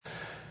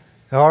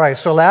All right,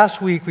 so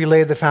last week we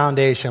laid the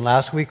foundation.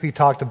 Last week we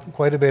talked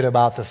quite a bit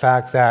about the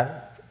fact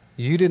that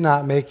you did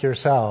not make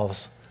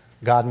yourselves,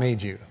 God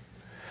made you.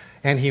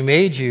 And He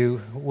made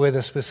you with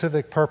a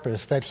specific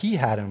purpose that He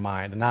had in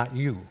mind, not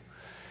you.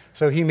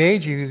 So He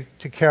made you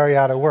to carry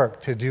out a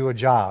work, to do a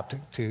job,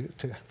 to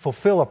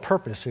fulfill a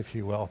purpose, if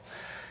you will.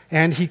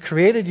 And He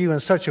created you in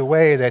such a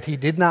way that He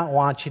did not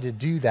want you to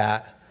do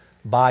that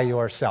by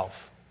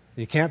yourself.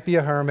 You can't be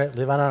a hermit,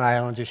 live on an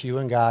island, just you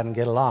and God, and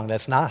get along.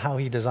 That's not how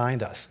He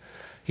designed us.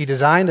 He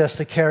designed us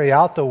to carry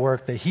out the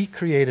work that He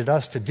created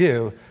us to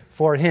do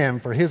for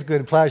Him, for His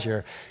good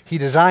pleasure. He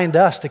designed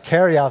us to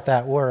carry out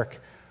that work,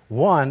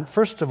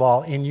 first of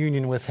all, in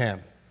union with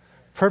Him.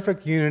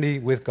 Perfect unity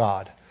with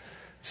God.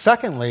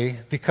 Secondly,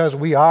 because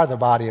we are the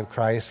body of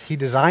Christ, He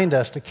designed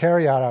us to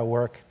carry out our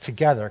work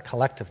together,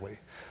 collectively.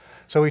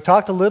 So we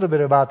talked a little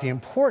bit about the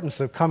importance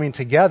of coming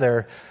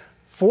together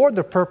for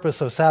the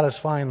purpose of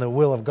satisfying the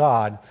will of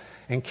God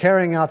and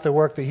carrying out the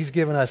work that He's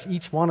given us,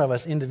 each one of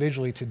us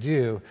individually, to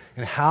do,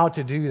 and how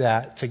to do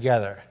that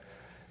together.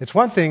 It's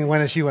one thing when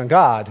it's you and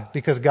God,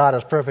 because God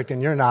is perfect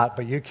and you're not,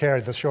 but you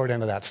carry the short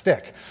end of that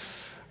stick.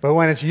 But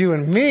when it's you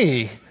and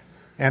me,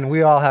 and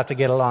we all have to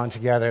get along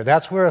together,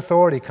 that's where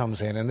authority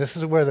comes in. And this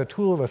is where the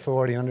tool of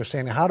authority,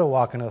 understanding how to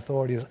walk in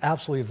authority, is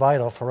absolutely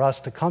vital for us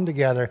to come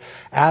together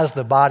as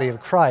the body of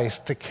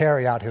Christ to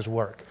carry out His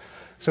work.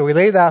 So we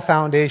laid that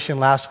foundation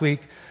last week.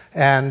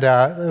 And,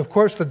 of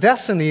course, the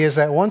destiny is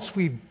that once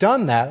we've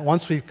done that,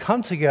 once we've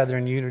come together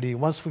in unity,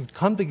 once we've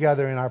come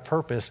together in our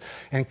purpose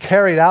and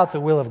carried out the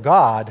will of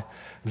God,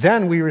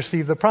 then we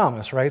receive the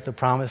promise, right? The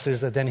promise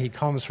is that then He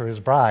comes for His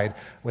bride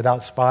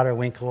without spot or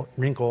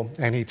wrinkle,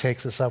 and He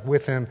takes us up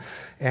with Him,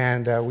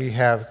 and we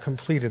have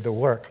completed the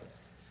work.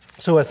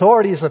 So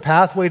authority is the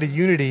pathway to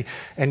unity,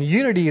 and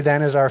unity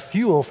then is our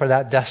fuel for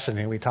that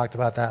destiny. We talked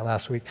about that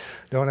last week.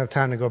 Don't have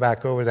time to go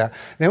back over that.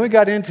 Then we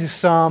got into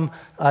some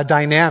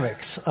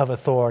dynamics of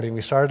authority.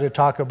 We started to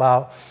talk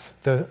about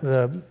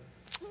the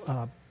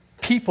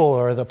people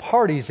or the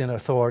parties in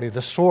authority,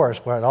 the source,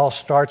 where it all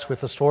starts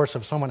with the source.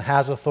 If someone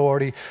has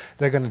authority,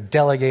 they're going to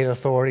delegate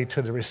authority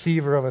to the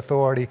receiver of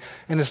authority,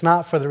 and it's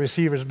not for the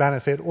receiver's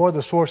benefit or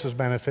the source's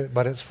benefit,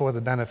 but it's for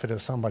the benefit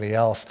of somebody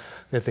else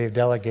that they've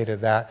delegated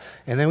that.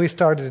 And then we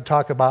started to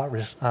talk about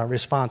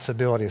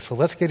responsibility. So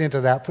let's get into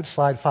that. Put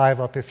slide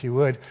 5 up, if you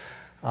would,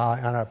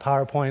 on our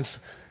PowerPoints.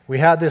 We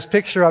had this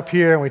picture up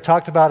here, and we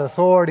talked about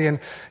authority, and,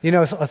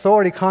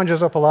 authority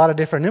conjures up a lot of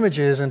different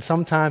images, and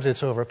sometimes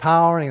it's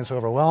overpowering, it's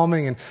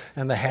overwhelming,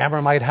 and the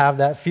hammer might have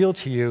that feel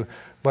to you,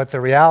 but the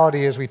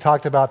reality is we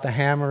talked about the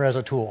hammer as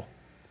a tool.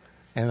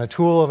 And the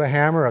tool of a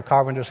hammer, a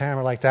carpenter's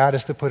hammer like that,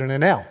 is to put in a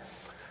nail.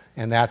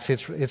 And that's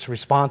its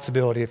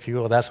responsibility, if you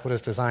will. That's what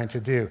it's designed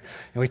to do.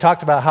 And we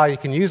talked about how you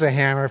can use a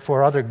hammer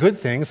for other good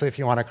things. If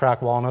you want to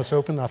crack walnuts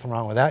open, nothing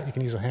wrong with that. You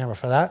can use a hammer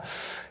for that.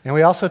 And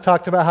we also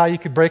talked about how you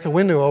could break a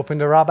window open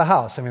to rob a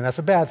house. I mean, that's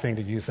a bad thing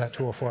to use that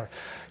tool for.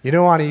 You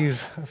don't want to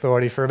use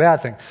authority for a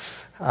bad thing.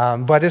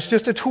 But it's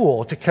just a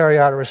tool to carry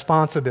out a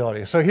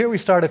responsibility. So here we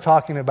started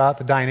talking about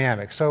the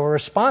dynamics. So a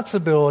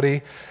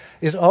responsibility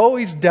is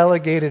always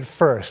delegated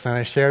first. And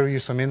I shared with you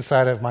some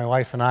insight of my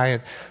wife and I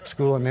at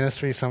School of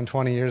Ministry some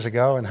 20 years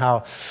ago, and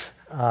how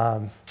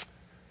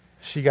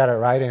she got it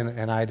right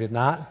and I did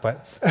not,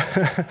 but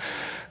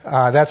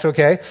that's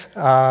okay.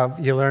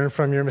 You learn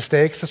from your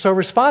mistakes. So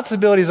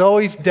responsibility is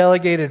always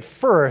delegated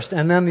first,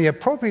 and then the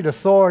appropriate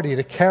authority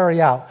to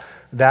carry out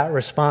that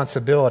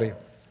responsibility.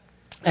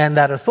 And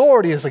that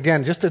authority is,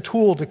 again, just a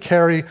tool to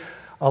carry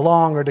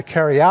along or to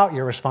carry out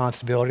your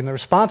responsibility. And the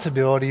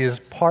responsibility is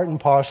part and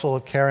parcel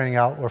of carrying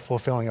out or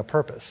fulfilling a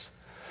purpose.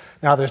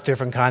 Now, there's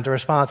different kinds of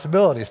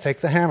responsibilities.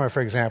 Take the hammer, for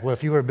example.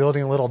 If you were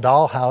building a little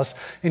dollhouse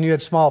and you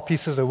had small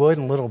pieces of wood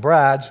and little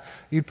brads,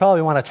 you'd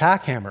probably want a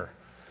tack hammer.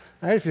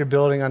 Right? If you're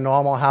building a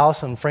normal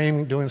house and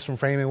doing some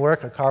framing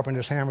work, a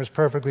carpenter's hammer is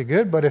perfectly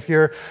good. But if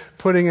you're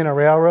putting in a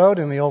railroad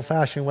in the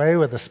old-fashioned way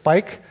with a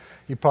spike,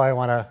 you probably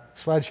want a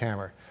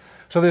sledgehammer.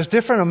 So there's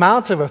different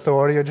amounts of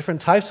authority or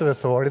different types of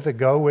authority that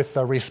go with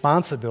the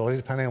responsibility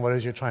depending on what it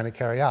is you're trying to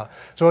carry out.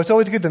 So it's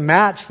always good to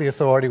match the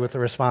authority with the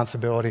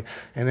responsibility,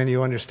 and then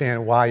you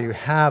understand why you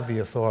have the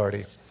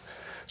authority.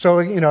 So,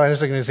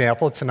 as an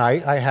example,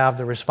 tonight I have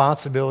the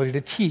responsibility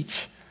to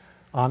teach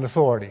on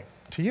authority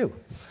to you.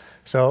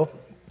 So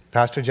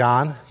Pastor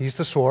John, he's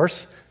the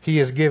source. He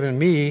has given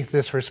me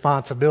this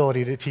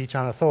responsibility to teach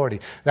on authority.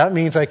 That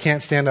means I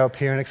can't stand up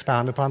here and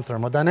expound upon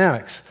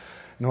thermodynamics.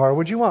 Nor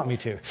would you want me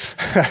to.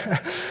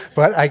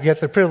 But I get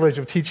the privilege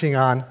of teaching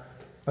on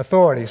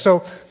authority.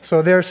 So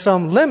there's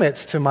some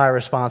limits to my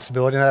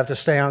responsibility, and I have to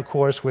stay on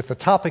course with the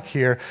topic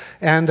here.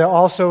 And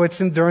also it's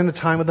during the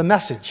time of the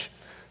message.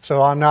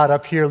 So I'm not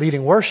up here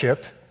leading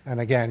worship, and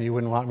again, you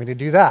wouldn't want me to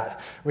do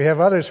that. We have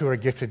others who are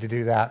gifted to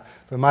do that.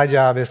 But my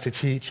job is to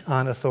teach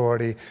on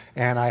authority,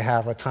 and I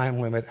have a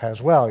time limit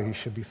as well. You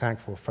should be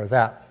thankful for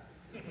that.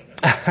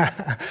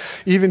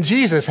 Even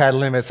Jesus had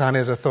limits on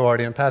his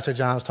authority, and Pastor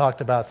John's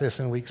talked about this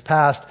in weeks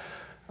past,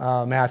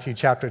 Matthew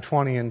chapter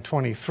 20 and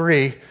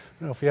 23. I don't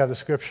know if you have the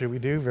scripture. We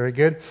do. Very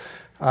good.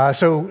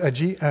 So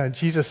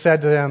Jesus said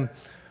to them,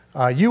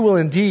 You will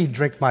indeed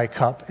drink my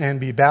cup and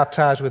be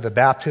baptized with the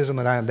baptism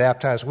that I am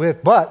baptized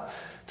with, but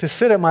to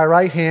sit at my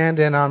right hand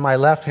and on my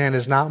left hand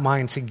is not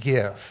mine to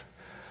give,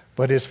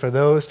 but is for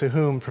those to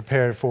whom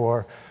prepared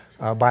for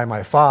by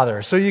my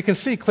Father. So you can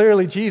see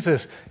clearly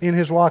Jesus, in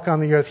his walk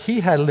on the earth, he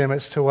had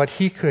limits to what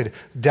he could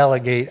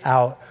delegate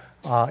out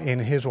in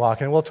his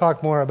walk. And we'll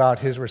talk more about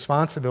his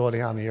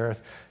responsibility on the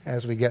earth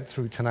as we get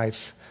through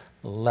tonight's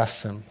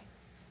lesson.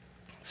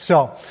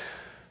 So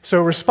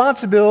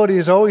responsibility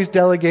is always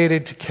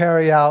delegated to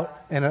carry out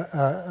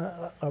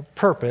a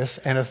purpose,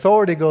 and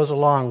authority goes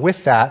along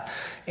with that.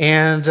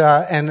 And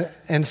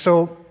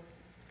so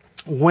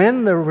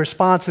when the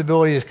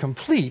responsibility is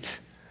complete,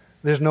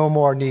 there's no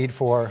more need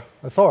for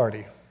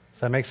authority. Does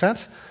that make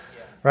sense?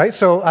 Yeah. Right?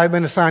 So I've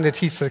been assigned to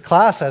teach the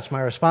class. That's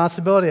my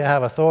responsibility. I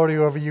have authority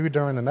over you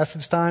during the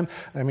message time.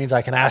 That means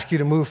I can ask you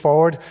to move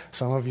forward.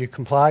 Some of you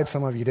complied,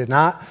 some of you did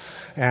not.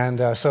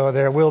 And so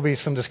there will be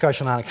some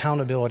discussion on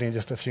accountability in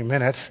just a few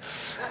minutes.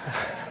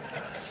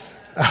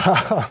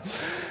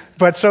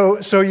 But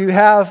so you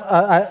have,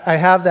 I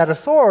have that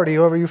authority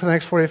over you for the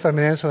next 45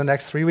 minutes or the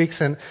next 3 weeks.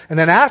 And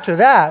then after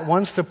that,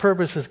 once the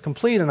purpose is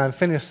complete and I've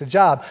finished the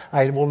job,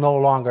 I will no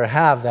longer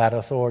have that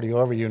authority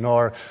over you,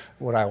 nor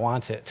would I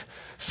want it.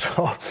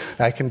 So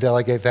I can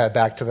delegate that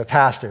back to the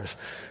pastors.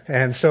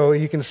 And so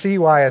you can see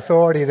why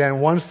authority then,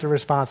 once the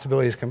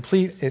responsibility is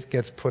complete, it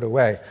gets put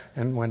away.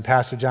 And when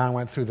Pastor John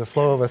went through the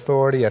flow of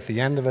authority at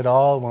the end of it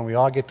all, when we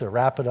all get to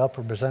wrap it up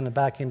or present it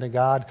back into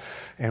God,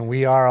 and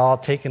we are all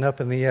taken up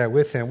in the air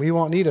with him, we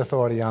won't need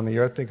authority on the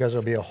earth because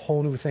there'll be a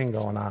whole new thing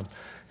going on.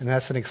 And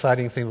that's an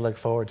exciting thing to look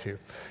forward to.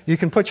 You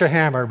can put your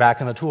hammer back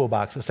in the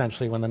toolbox,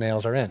 essentially, when the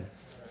nails are in.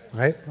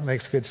 Right? That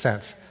makes good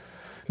sense.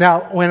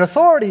 Now, when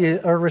authority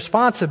or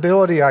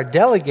responsibility are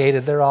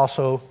delegated, they're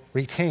also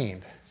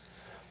retained.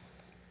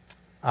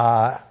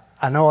 I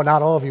know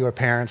not all of you are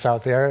parents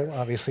out there.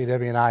 Obviously,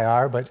 Debbie and I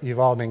are, but you've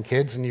all been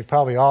kids, and you've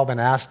probably all been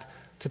asked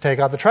to take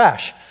out the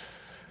trash.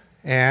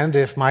 And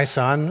if I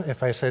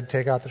said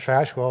take out the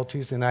trash, well,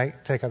 Tuesday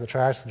night, take out the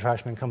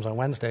trashman comes on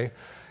Wednesday,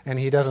 and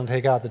he doesn't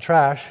take out the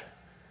trash,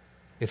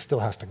 it still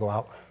has to go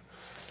out.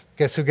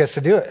 Guess who gets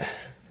to do it?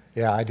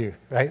 Yeah, I do,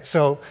 right?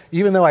 So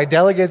even though I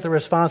delegate the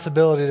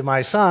responsibility to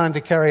my son to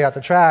carry out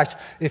the trash,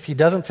 if he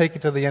doesn't take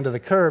it to the end of the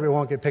curb, it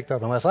won't get picked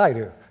up unless I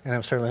do. And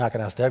I'm certainly not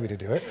going to ask Debbie to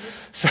do it.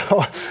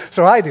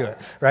 So I do it,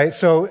 right?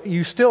 So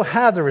you still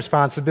have the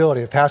responsibility.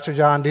 If Pastor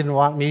John didn't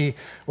want me,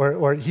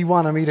 or he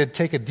wanted me to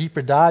take a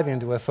deeper dive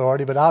into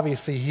authority, but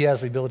obviously he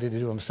has the ability to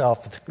do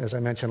himself. As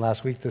I mentioned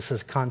last week, this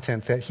is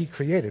content that he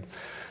created.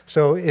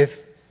 So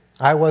if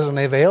I wasn't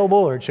available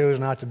or chose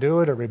not to do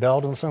it or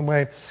rebelled in some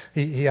way,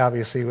 he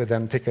obviously would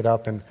then pick it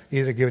up and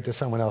either give it to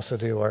someone else to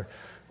do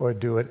or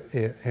do it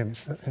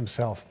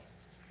himself.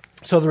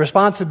 So the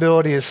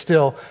responsibility is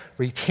still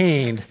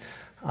retained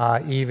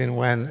even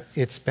when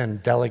it's been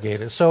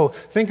delegated. So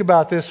think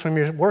about this from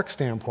your work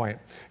standpoint.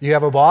 You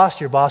have a boss,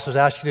 your boss has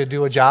asked you to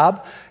do a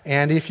job,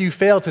 and if you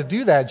fail to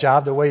do that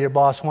job the way your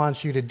boss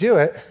wants you to do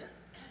it,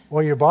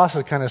 well, your boss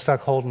is kind of stuck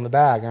holding the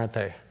bag, aren't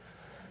they?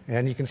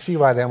 And you can see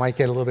why that might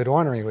get a little bit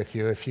ornery with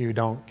you if you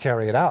don't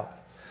carry it out.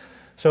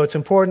 So it's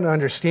important to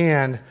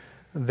understand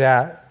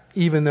that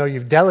even though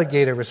you've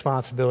delegated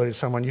responsibility to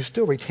someone, you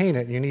still retain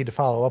it and you need to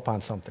follow up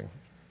on something.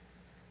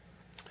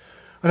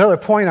 Another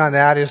point on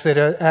that is that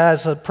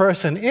as a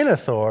person in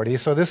authority,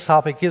 so this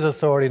topic gives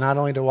authority not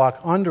only to walk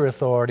under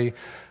authority,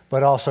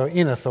 but also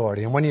in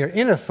authority. And when you're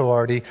in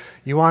authority,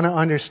 you want to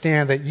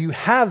understand that you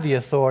have the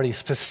authority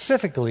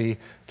specifically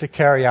to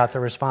carry out the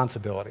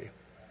responsibility.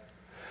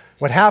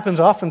 What happens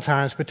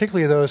oftentimes,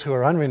 particularly those who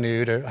are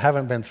unrenewed or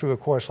haven't been through a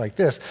course like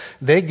this,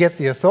 they get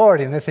the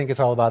authority and they think it's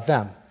all about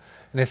them.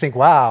 And they think,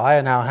 wow,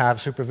 I now have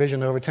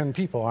supervision over 10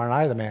 people. Aren't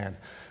I the man?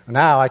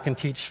 Now I can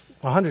teach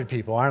 100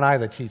 people. Aren't I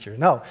the teacher?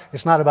 No,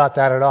 it's not about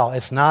that at all.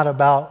 It's not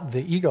about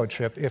the ego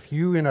trip. If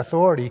you in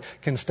authority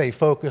can stay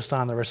focused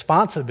on the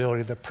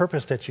responsibility, the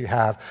purpose that you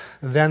have,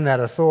 then that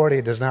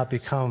authority does not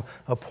become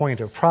a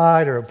point of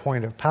pride or a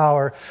point of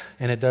power,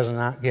 and it does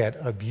not get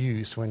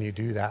abused when you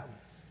do that.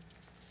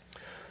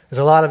 There's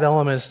a lot of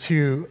elements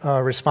to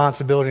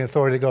responsibility and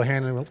authority that go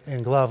hand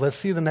in glove. Let's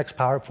see the next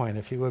PowerPoint,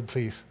 if you would,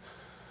 please.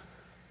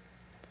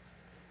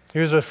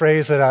 Here's a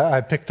phrase that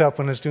I picked up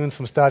when I was doing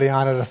some study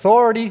on it.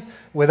 Authority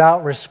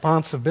without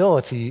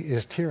responsibility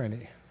is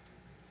tyranny.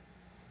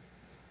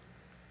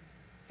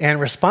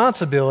 And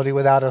responsibility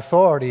without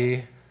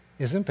authority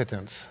is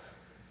impotence.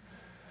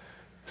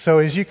 So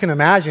as you can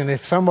imagine,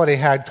 if somebody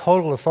had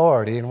total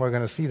authority, and we're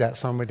going to see that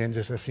somewhat in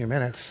just a few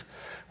minutes,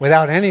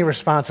 without any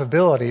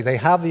responsibility, they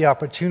have the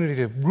opportunity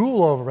to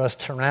rule over us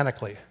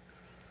tyrannically.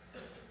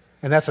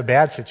 And that's a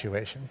bad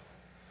situation.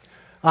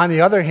 On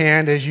the other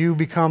hand, as you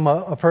become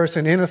a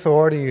person in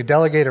authority, you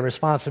delegate a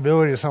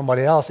responsibility to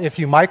somebody else, if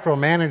you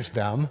micromanage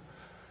them,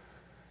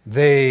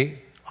 they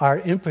are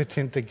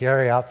impotent to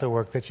carry out the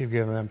work that you've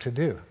given them to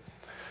do.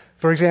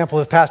 For example,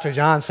 if Pastor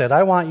John said,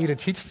 I want you to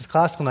teach this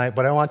class tonight,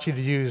 but I want you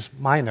to use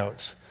my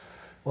notes.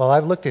 Well,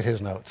 I've looked at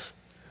his notes.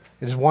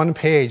 It is one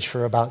page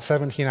for about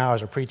 17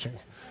 hours of preaching.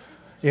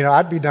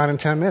 I'd be done in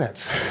 10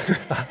 minutes.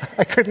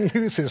 I couldn't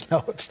use his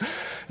notes.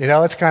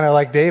 It's kind of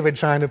like David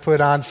trying to put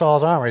on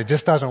Saul's armor. It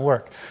just doesn't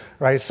work,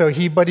 right?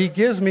 But he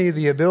gives me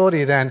the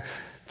ability then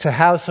to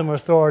have some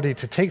authority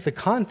to take the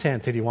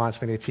content that he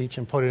wants me to teach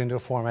and put it into a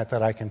format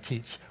that I can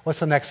teach. What's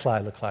the next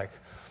slide look like?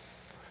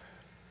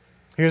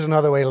 Here's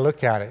another way to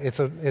look at it.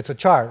 It's a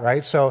chart,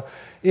 right? So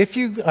if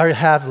you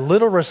have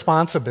little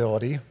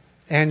responsibility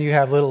and you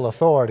have little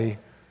authority,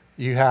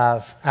 you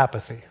have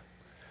apathy.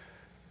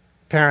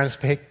 Parents,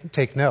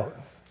 take note.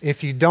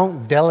 If you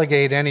don't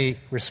delegate any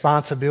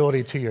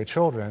responsibility to your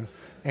children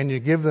and you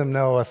give them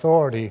no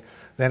authority,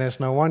 then it's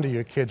no wonder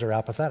your kids are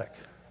apathetic.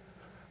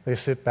 They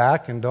sit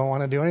back and don't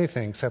want to do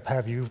anything except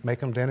have you make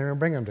them dinner and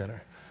bring them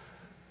dinner.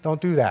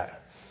 Don't do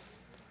that.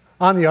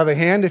 On the other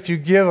hand, if you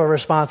give a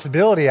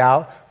responsibility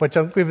out, but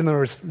don't give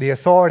them the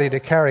authority to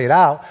carry it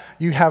out,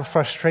 you have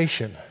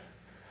frustration.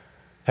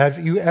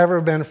 Have you ever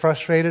been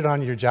frustrated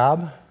on your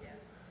job? Yes.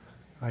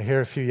 I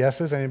hear a few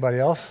yeses. Anybody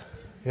else?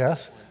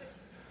 Yes?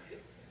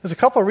 There's a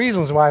couple of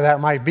reasons why that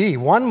might be.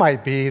 One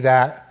might be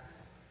that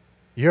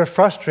you're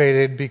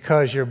frustrated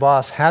because your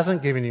boss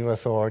hasn't given you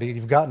authority,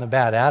 you've gotten a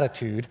bad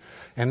attitude,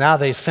 and now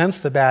they sense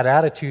the bad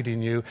attitude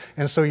in you,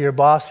 and so your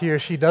boss, he or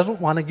she,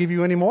 doesn't want to give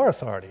you any more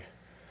authority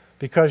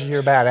because of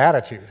your bad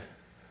attitude.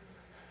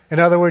 In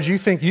other words, you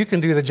think you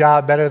can do the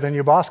job better than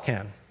your boss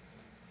can.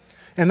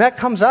 And that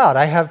comes out.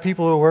 I have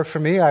people who work for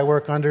me. I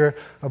work under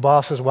a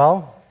boss as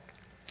well.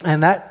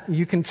 And that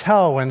you can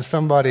tell when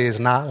somebody is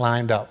not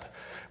lined up,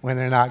 when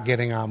they're not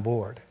getting on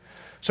board.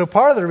 So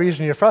part of the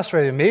reason you're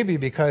frustrated may be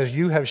because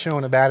you have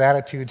shown a bad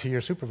attitude to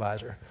your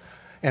supervisor,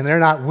 and they're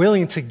not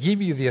willing to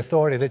give you the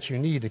authority that you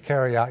need to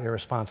carry out your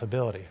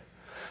responsibility.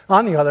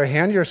 On the other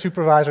hand, your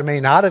supervisor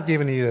may not have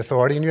given you the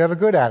authority and you have a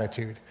good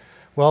attitude.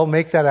 Well,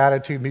 make that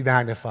attitude be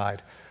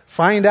magnified.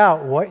 Find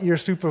out what your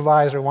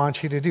supervisor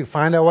wants you to do.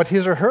 Find out what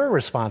his or her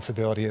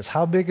responsibility is.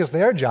 How big is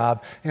their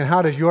job, and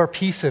how does your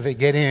piece of it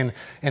get in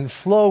and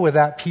flow with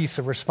that piece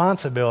of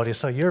responsibility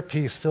so your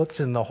piece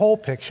fits in the whole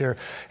picture,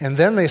 and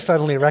then they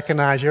suddenly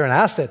recognize you're an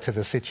asset to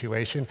the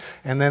situation,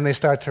 and then they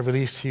start to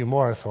release to you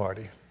more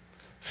authority.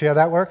 See how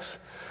that works?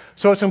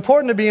 So it's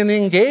important to be in the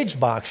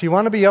engaged box. You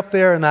want to be up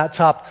there in that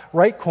top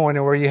right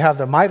corner where you have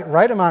the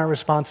right amount of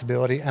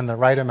responsibility and the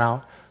right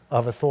amount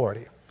of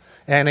authority.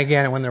 And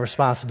again, when the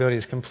responsibility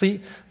is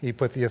complete, you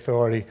put the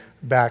authority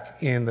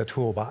back in the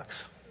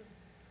toolbox.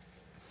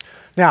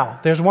 Now,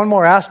 there's one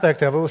more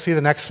aspect of it. We'll see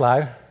the next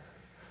slide.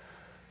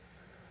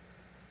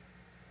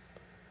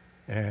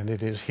 And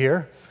it is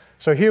here.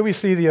 So here we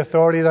see the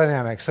authority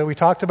dynamic. So we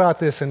talked about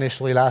this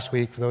initially last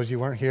week, for those of you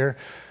who weren't here.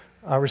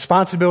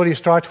 Responsibility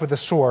starts with a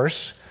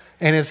source,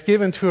 and it's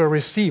given to a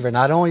receiver.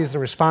 Not only is the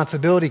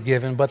responsibility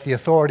given, but the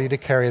authority to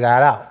carry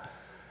that out.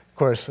 Of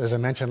course, as I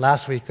mentioned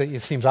last week, that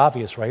it seems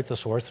obvious, right? The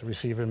source, the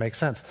receiver, makes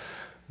sense.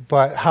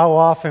 But how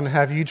often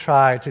have you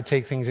tried to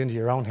take things into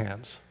your own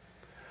hands?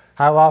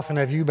 How often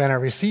have you been a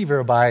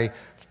receiver by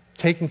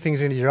taking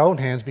things into your own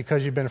hands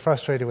because you've been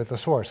frustrated with the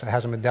source that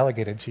hasn't been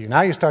delegated to you?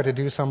 Now you start to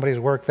do somebody's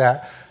work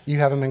that you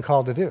haven't been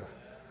called to do.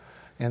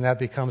 And that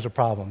becomes a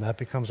problem. That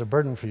becomes a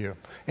burden for you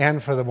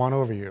and for the one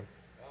over you.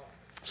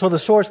 So the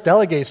source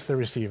delegates to the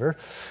receiver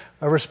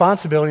a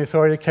responsibility and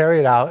authority to carry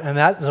it out, and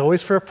that is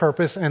always for a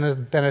purpose, and the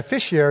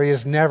beneficiary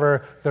is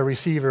never the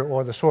receiver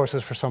or the source,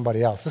 is for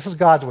somebody else. This is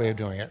God's way of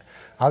doing it.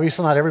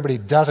 Obviously not everybody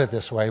does it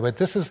this way, but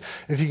this is,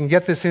 if you can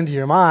get this into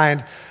your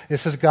mind,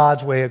 this is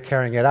God's way of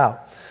carrying it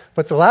out.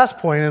 But the last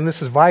point, and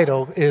this is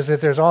vital, is that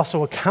there's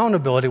also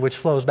accountability which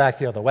flows back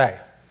the other way.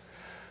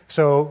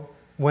 So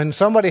when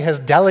somebody has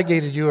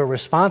delegated you a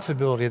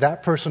responsibility,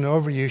 that person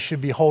over you should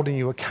be holding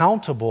you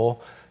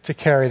accountable to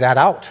carry that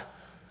out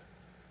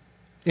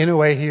in a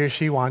way he or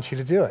she wants you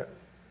to do it.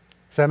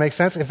 Does that make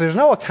sense? If there's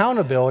no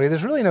accountability,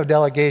 there's really no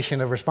delegation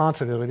of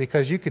responsibility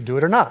because you could do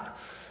it or not.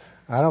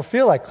 I don't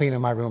feel like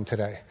cleaning my room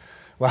today.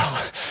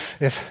 Well,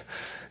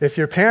 if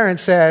your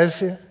parent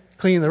says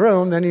clean the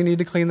room, then you need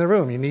to clean the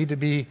room. You need to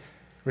be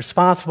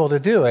responsible to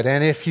do it.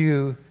 And if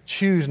you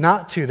choose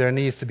not to, there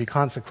needs to be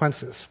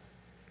consequences.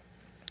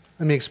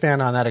 Let me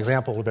expand on that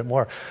example a little bit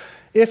more.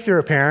 If you're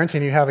a parent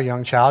and you have a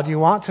young child, you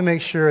want to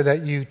make sure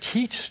that you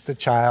teach the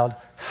child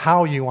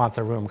how you want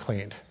the room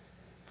cleaned.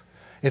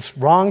 It's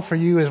wrong for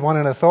you as one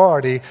in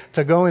authority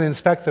to go and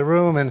inspect the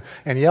room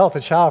and yell at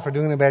the child for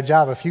doing a bad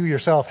job if you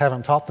yourself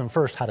haven't taught them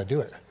first how to do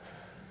it.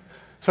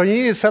 So you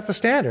need to set the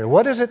standard.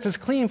 What is it that's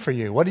clean for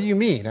you? What do you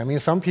mean? I mean,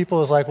 some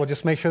people is like, well,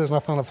 just make sure there's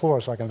nothing on the floor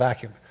so I can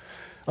vacuum.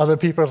 Other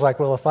people is like,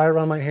 well, if I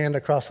run my hand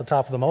across the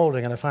top of the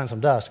molding and I find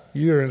some dust,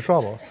 you're in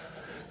trouble.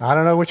 I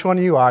don't know which one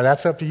you are.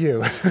 That's up to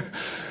you.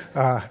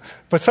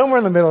 But somewhere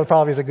in the middle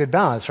probably is a good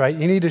balance, right?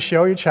 You need to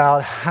show your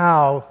child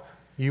how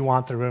you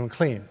want the room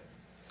clean.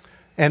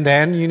 And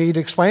then you need to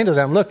explain to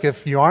them, look,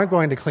 if you aren't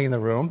going to clean the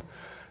room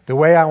the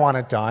way I want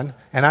it done,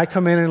 and I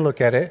come in and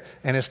look at it,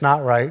 and it's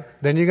not right,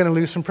 then you're going to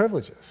lose some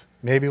privileges.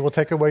 Maybe we'll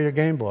take away your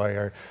Game Boy,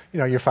 or,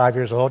 you're 5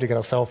 years old, you got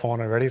a cell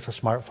phone already, it's a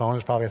smartphone,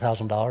 it's probably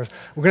 $1,000.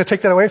 We're going to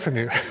take that away from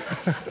you.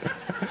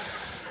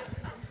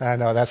 I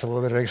know that's a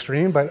little bit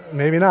extreme, but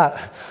maybe not.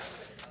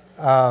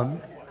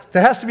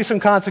 there has to be some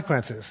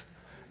consequences.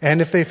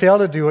 And if they fail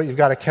to do it, you've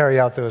got to carry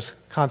out those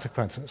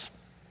consequences.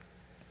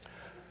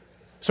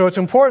 So it's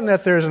important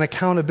that there's an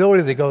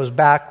accountability that goes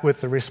back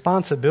with the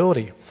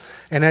responsibility.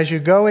 And as you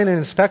go in and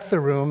inspect the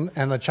room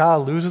and the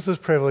child loses his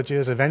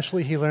privileges,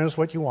 eventually he learns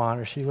what you want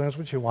or she learns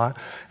what you want,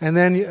 and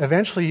then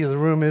eventually the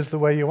room is the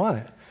way you want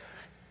it.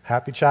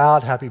 Happy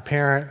child, happy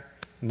parent,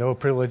 no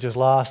privileges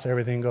lost,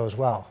 everything goes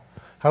well.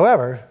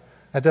 However,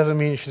 that doesn't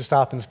mean you should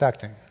stop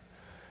inspecting.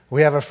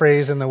 We have a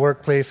phrase in the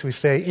workplace, we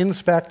say,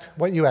 inspect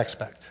what you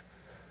expect.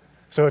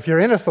 So if you're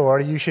in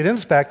authority, you should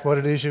inspect what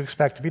it is you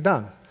expect to be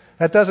done.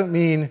 That doesn't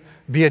mean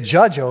be a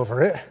judge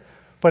over it,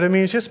 but it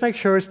means just make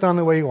sure it's done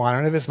the way you want it,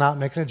 and if it's not,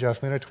 make an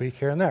adjustment or tweak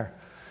here and there.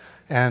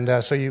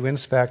 And so you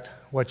inspect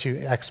what you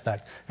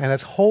expect. And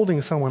that's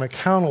holding someone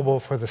accountable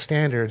for the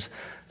standards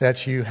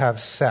that you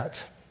have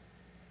set.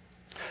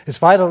 It's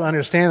vital to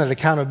understand that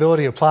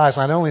accountability applies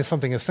not only to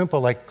something as simple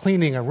like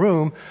cleaning a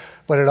room,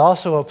 but it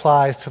also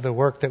applies to the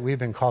work that we've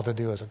been called to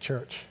do as a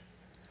church.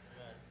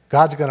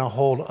 God's going to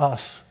hold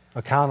us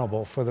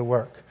accountable for the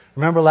work.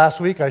 Remember last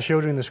week I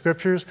showed you in the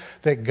scriptures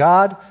that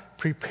God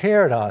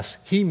prepared us.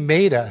 He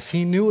made us.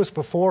 He knew us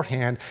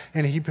beforehand,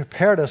 and He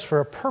prepared us for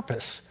a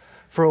purpose,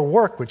 for a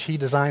work which He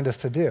designed us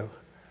to do.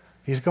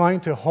 He's going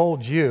to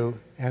hold you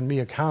and me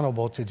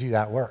accountable to do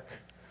that work,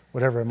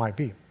 whatever it might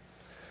be.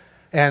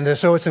 And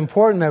so it's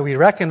important that we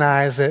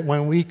recognize that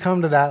when we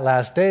come to that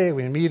last day,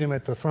 we meet Him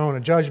at the throne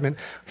of judgment,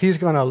 He's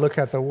going to look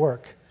at the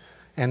work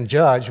and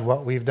judge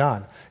what we've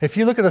done. If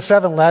you look at the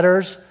 7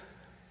 letters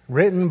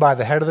written by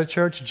the head of the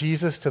church,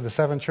 Jesus, to the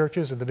 7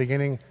 churches at the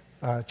beginning,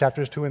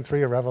 chapters 2 and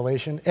 3 of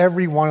Revelation,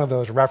 every one of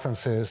those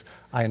references,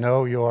 I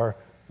know your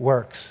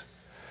works.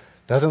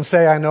 Doesn't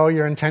say I know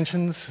your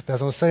intentions,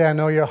 doesn't say I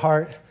know your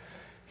heart.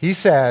 He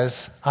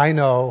says, I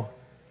know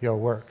your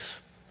works.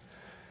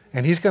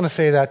 And He's going to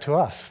say that to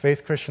us,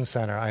 Faith Christian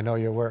Center, I know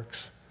your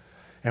works.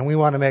 And we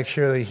want to make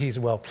sure that He's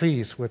well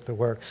pleased with the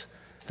works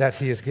that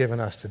He has given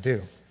us to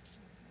do.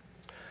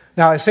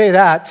 Now, I say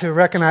that to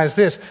recognize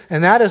this,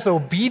 and that is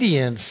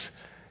obedience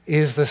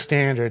is the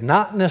standard,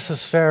 not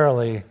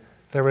necessarily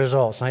the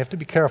results. And I have to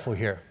be careful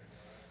here.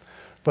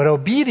 But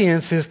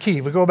obedience is key.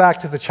 We go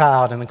back to the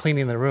child and the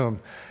cleaning the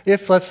room.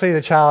 If, let's say,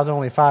 the child's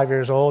only 5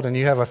 years old and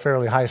you have a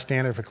fairly high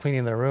standard for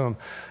cleaning the room,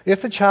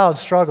 if the child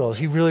struggles,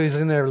 he really is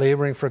in there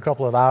laboring for a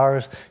couple of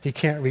hours, he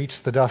can't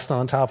reach the dust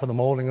on top of the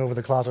molding over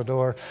the closet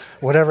door,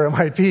 whatever it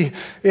might be,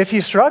 if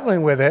he's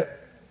struggling with it,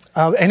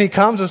 and he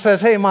comes and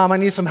says, hey, Mom, I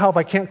need some help.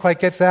 I can't quite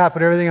get that,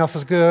 but everything else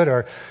is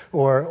good.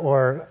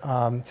 Or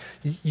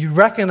you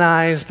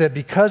recognize that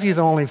because he's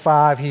only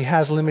 5, he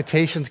has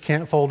limitations,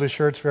 can't fold his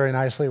shirts very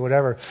nicely,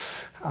 whatever.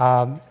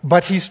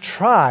 But he's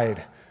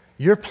tried.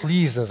 You're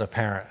pleased as a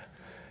parent.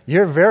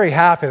 You're very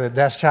happy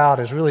that child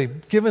has really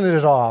given it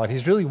his all.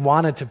 He's really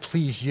wanted to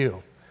please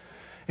you.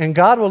 And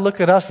God will look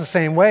at us the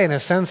same way in a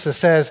sense that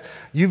says,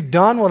 you've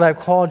done what I've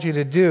called you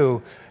to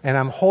do, and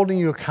I'm holding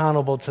you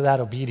accountable to that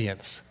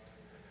obedience.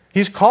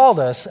 He's called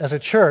us as a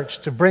church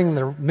to bring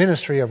the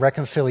ministry of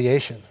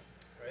reconciliation.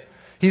 Right.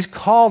 He's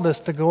called us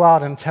to go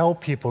out and tell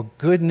people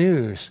good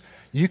news.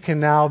 You can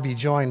now be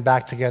joined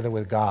back together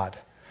with God.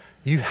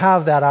 You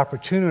have that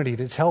opportunity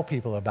to tell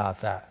people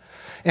about that.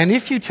 And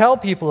if you tell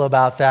people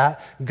about that,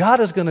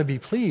 God is going to be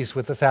pleased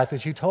with the fact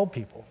that you told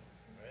people.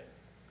 Right.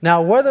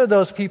 Now, whether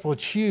those people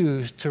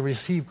choose to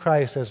receive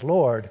Christ as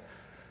Lord,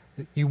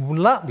 you will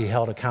not be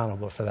held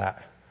accountable for that.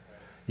 Right.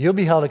 You'll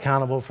be held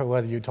accountable for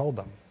whether you told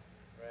them.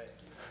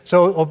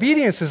 So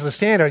obedience is the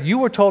standard. You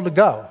were told to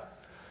go.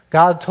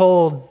 God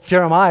told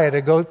Jeremiah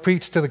to go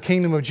preach to the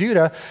kingdom of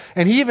Judah,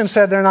 and He even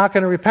said they're not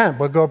going to repent,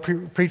 but go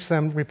preach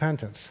them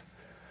repentance.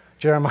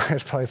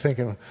 Jeremiah's probably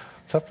thinking,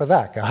 what's up with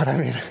that, God? I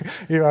mean,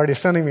 you're already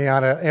sending me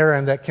on an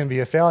errand that can be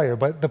a failure.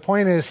 But the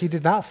point is, he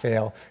did not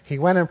fail. He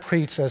went and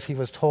preached as he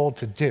was told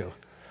to do.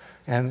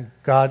 And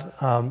God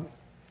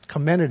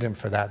commended him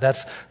for that.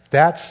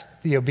 That's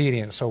the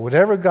obedience. So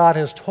whatever God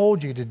has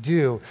told you to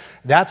do,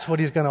 that's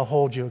what He's going to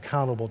hold you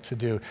accountable to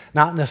do.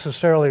 Not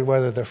necessarily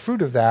whether the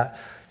fruit of that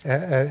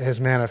is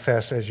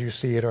manifest as you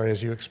see it or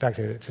as you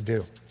expected it to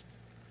do.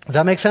 Does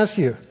that make sense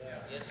to you? Yeah.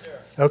 Yes, sir.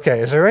 Okay.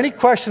 Is there any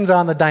questions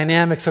on the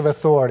dynamics of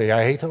authority?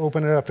 I hate to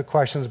open it up to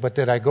questions, but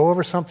did I go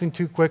over something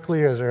too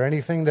quickly? Or is there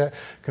anything that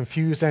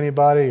confused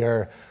anybody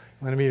or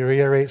wanted me to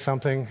reiterate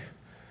something?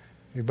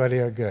 Everybody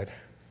are good?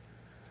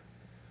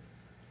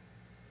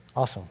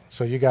 Awesome.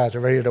 So you guys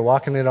are ready to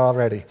walk in it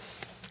already.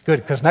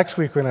 Good, because next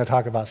week we're going to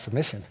talk about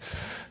submission.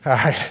 All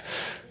right.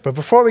 But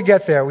before we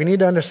get there, we need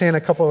to understand a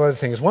couple of other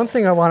things. One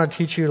thing I want to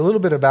teach you a little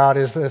bit about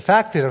is the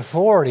fact that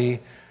authority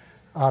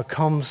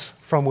comes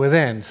from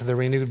within to the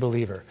renewed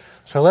believer.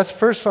 So let's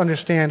first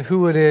understand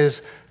who it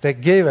is that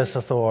gave us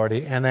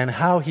authority and then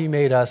how He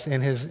made us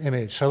in His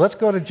image. So let's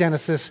go to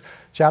Genesis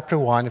chapter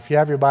 1. If you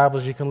have your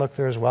Bibles, you can look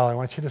there as well. I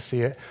want you to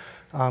see it.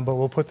 But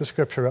we'll put the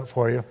scripture up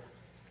for you.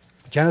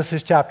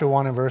 Genesis chapter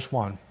 1 and verse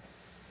 1.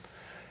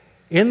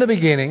 In the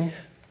beginning,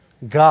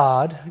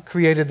 God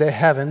created the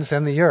heavens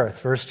and the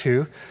earth. Verse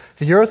 2,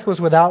 the earth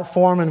was without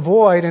form and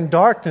void, and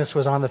darkness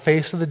was on the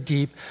face of the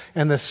deep,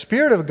 and the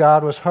Spirit of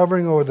God was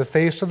hovering over the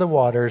face of the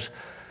waters.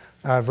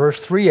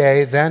 Verse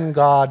 3a, then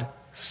God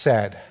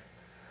said.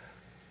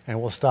 And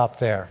we'll stop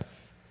there.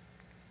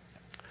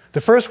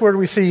 The first word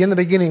we see in the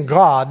beginning,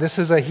 God, this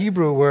is a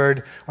Hebrew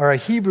word, or a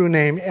Hebrew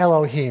name,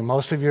 Elohim.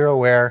 Most of you are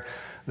aware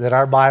that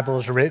our Bible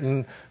is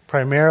written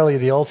primarily,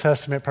 the Old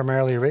Testament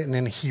primarily written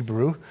in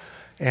Hebrew,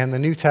 and the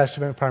New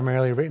Testament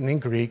primarily written in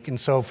Greek. And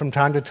so from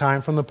time to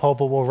time from the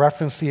pulpit we'll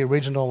reference the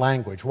original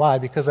language. Why?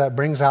 Because that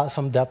brings out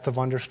some depth of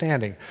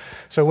understanding.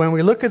 So when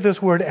we look at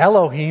this word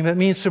Elohim, it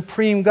means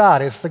supreme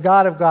God. It's the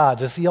God of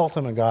gods. It's the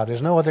ultimate God.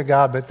 There's no other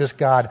God but this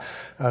God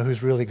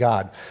who's really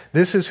God.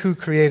 This is who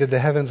created the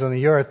heavens and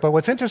the earth. But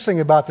what's interesting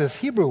about this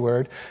Hebrew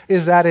word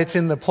is that it's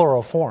in the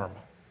plural form.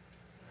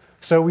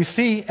 So we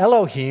see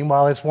Elohim,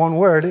 while it's one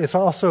word, it's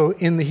also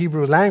in the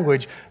Hebrew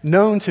language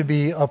known to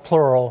be a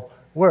plural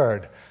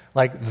word.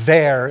 Like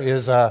there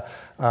is or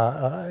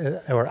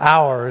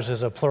ours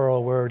is a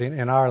plural word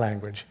in our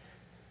language.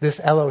 This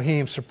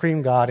Elohim,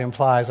 supreme God,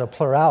 implies a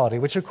plurality,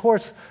 which of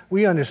course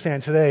we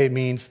understand today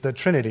means the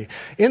Trinity.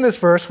 In this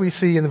verse, we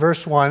see in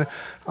verse 1,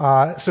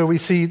 so we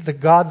see the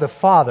God the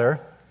Father,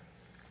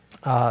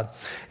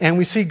 and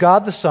we see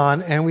God the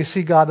Son, and we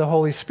see God the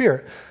Holy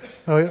Spirit.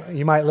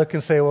 You might look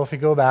and say, well, if you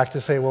go back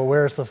to say, well,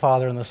 where's the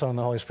Father and the Son and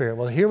the Holy Spirit?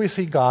 Well, here we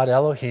see God,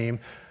 Elohim,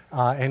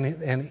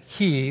 and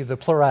He, the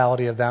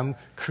plurality of them,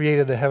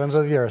 created the heavens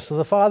and the earth. So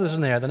the Father's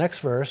in there. The next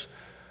verse,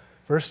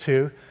 verse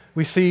 2,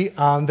 we see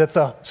that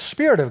the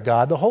Spirit of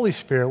God, the Holy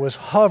Spirit, was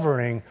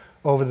hovering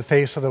over the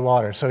face of the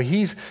water. So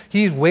He's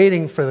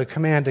waiting for the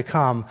command to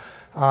come.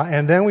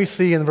 And then we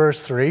see in verse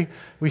 3,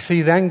 we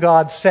see then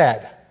God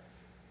said.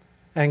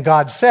 And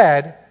God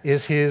said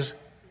is His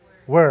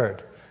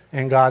Word.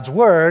 And God's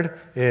Word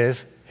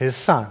is His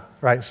Son.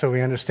 Right, so we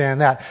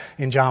understand that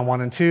in John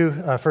 1 and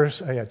 2,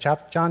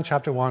 John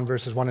chapter 1,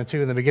 verses 1 and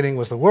 2, in the beginning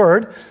was the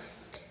Word,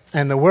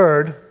 and the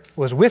Word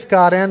was with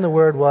God, and the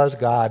Word was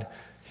God.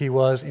 He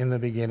was in the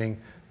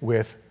beginning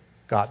with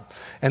God.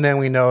 And then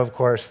we know, of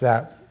course,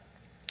 that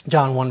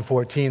John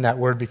 1:14, that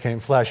Word became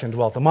flesh and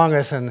dwelt among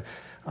us, and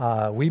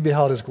we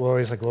beheld His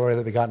glory as the glory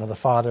that begotten of the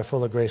Father,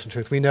 full of grace and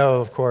truth. We know,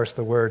 of course,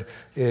 the Word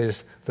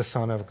is the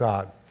Son of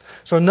God.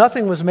 So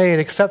nothing was made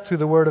except through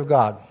the Word of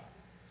God.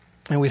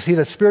 And we see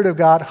the Spirit of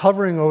God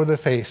hovering over the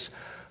face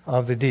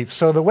of the deep.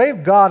 So the way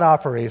God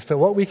operates, that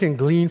what we can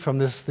glean from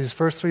these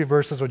first 3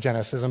 verses of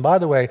Genesis, and by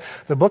the way,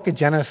 the book of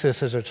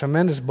Genesis is a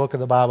tremendous book of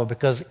the Bible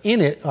because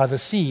in it are the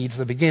seeds,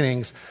 the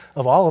beginnings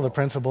of all of the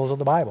principles of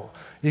the Bible.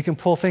 You can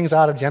pull things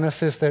out of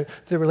Genesis that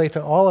relate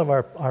to all of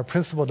our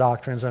principal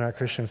doctrines in our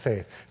Christian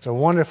faith. It's a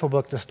wonderful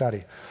book to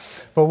study.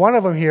 But one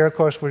of them here, of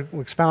course, we're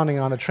expounding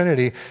on the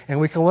Trinity, and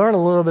we can learn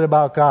a little bit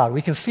about God.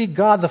 We can see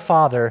God the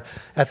Father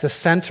at the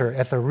center,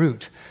 at the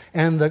root.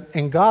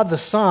 And God the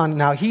Son,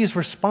 now He's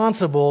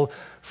responsible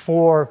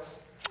for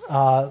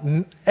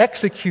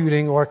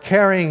executing or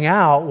carrying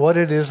out what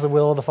it is the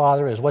will of the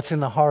Father is, what's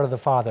in the heart of the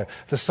Father.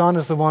 The Son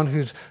is the one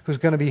who's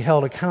going to be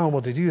held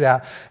accountable to do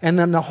that. And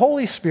then the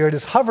Holy Spirit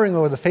is hovering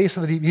over the face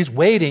of the deep. He's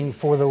waiting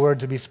for the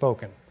word to be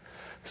spoken.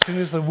 As soon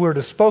as the word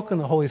is spoken,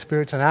 the Holy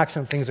Spirit's in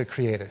action, things are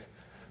created.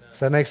 Does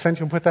that make sense?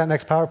 You can put that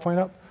next PowerPoint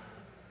up.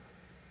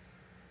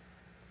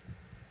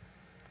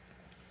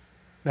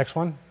 Next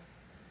one.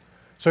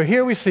 So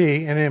here we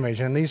see an image,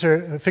 and these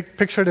are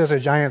pictured as a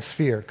giant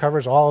sphere. It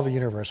covers all of the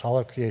universe, all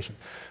of creation.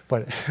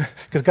 But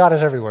because God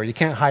is everywhere. You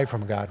can't hide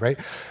from God, right?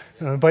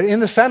 But in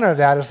the center of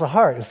that is the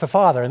heart. It's the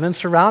Father. And then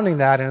surrounding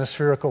that in a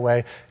spherical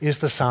way is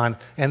the Son.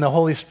 And the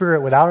Holy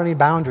Spirit, without any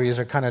boundaries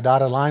or kind of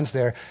dotted lines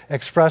there,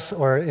 express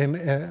or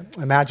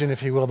imagine,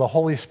 if you will, the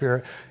Holy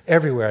Spirit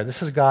everywhere.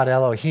 This is God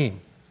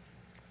Elohim.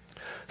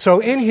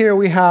 So in here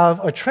we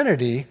have a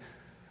Trinity,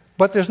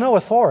 but there's no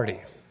authority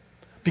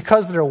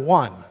because they're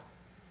one.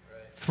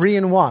 3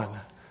 in 1,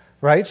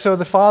 right? So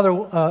the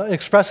Father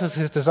expresses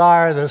His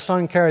desire, the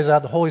Son carries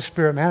out, the Holy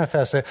Spirit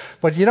manifests it,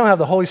 but you don't have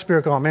the Holy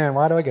Spirit going, man,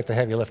 why do I get the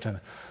heavy lifting?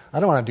 I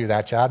don't want to do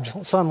that job.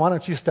 Son, why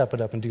don't you step it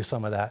up and do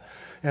some of that?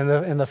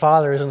 And the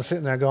Father isn't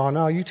sitting there going,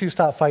 no, you two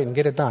stop fighting,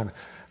 get it done.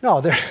 No,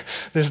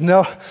 there's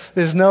no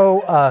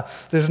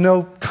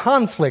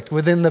conflict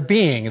within the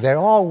being. They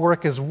all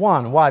work as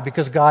one. Why?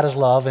 Because God is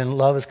love, and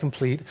love is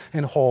complete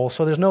and whole.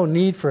 So there's no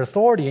need for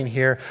authority in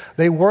here.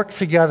 They work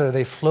together.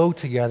 They flow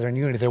together in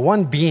unity. They're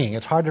one being.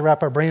 It's hard to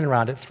wrap our brain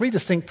around it. 3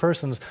 distinct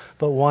persons,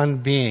 but one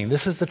being.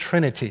 This is the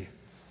Trinity.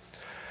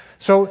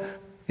 So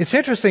it's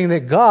interesting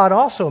that God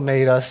also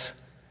made us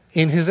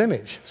in His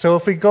image. So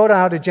if we go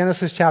down to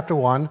Genesis chapter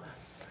 1,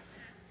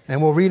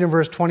 and we'll read in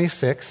verse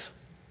 26,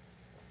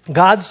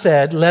 God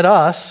said, let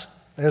us,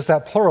 there's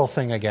that plural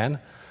thing again,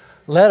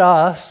 let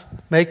us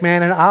make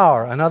man in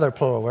our, another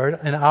plural word,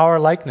 in our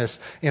likeness,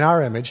 in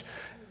our image,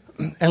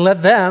 and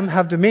let them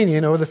have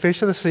dominion over the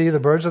fish of the sea, the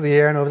birds of the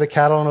air, and over the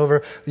cattle, and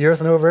over the earth,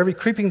 and over every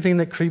creeping thing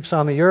that creeps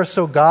on the earth.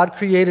 So God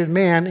created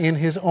man in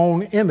His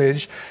own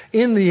image.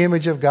 In the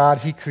image of God,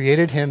 He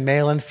created him,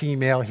 male and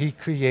female, He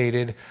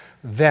created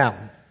them.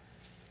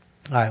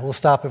 All right, we'll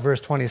stop at verse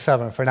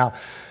 27 for now.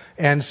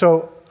 And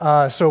so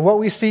what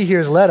we see here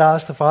is let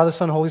us, the Father,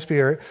 Son, Holy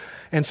Spirit.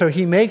 And so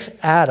he makes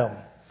Adam.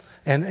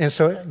 And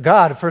so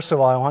God, first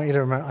of all, I want you to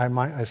remember,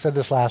 I said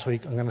this last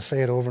week, I'm going to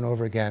say it over and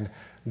over again.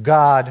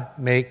 God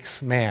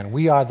makes man.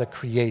 We are the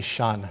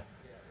creation. Right.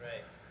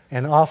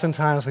 And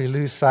oftentimes we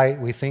lose sight.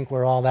 We think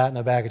we're all that in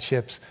a bag of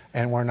chips,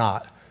 and we're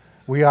not.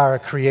 We are a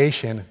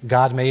creation.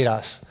 God made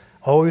us.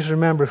 Always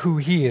remember who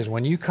he is.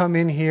 When you come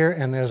in here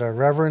and there's a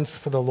reverence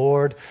for the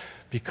Lord,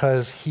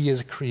 because he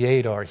is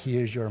creator, he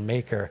is your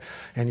maker,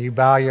 and you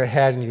bow your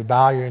head and you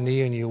bow your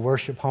knee and you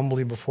worship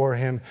humbly before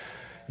him,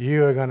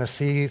 you are going to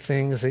see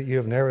things that you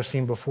have never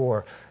seen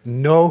before.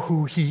 Know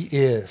who he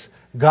is.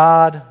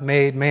 God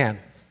made man.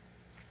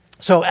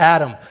 So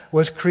Adam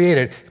was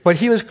created, but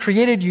he was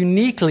created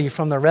uniquely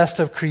from the rest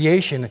of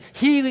creation.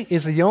 He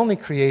is the only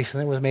creation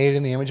that was made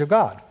in the image of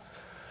God.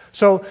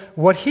 So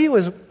what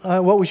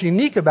was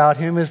unique about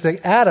him is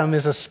that Adam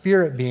is a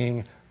spirit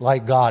being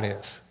like God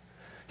is.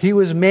 He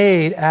was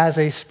made as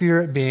a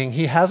spirit being.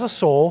 He has a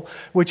soul,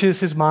 which is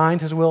his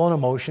mind, his will, and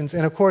emotions.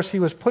 And of course, he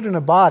was put in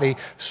a body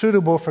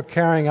suitable for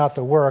carrying out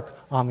the work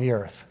on the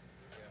earth.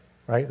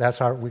 Right?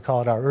 we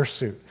call it our earth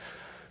suit.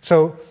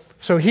 So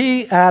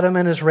he, Adam,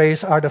 and his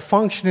race are to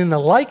function in the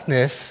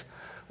likeness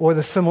or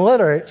the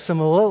similarity,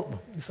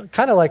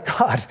 kind of like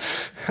God.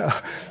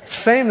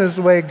 Same as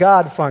the way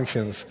God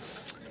functions.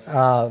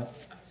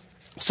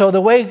 So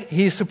the way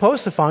he's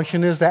supposed to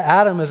function is that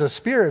Adam, as a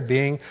spirit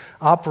being,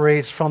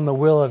 operates from the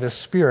will of his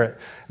spirit.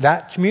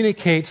 That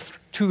communicates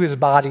to his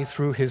body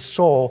through his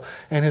soul,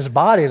 and his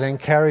body then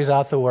carries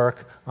out the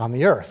work on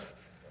the earth,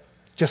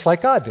 just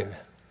like God did.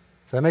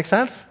 Does that make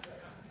sense?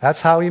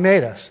 That's how he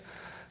made us.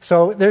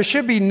 So there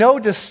should be no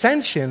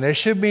dissension, there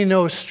should be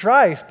no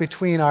strife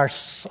between our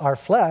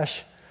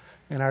flesh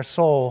and our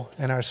soul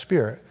and our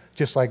spirit,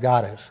 just like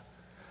God is.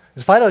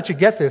 It's vital that you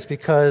get this,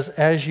 because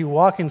as you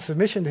walk in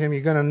submission to him,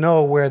 you're going to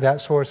know where that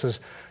source is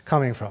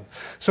coming from.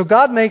 So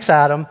God makes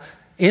Adam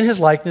in his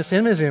likeness,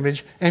 in his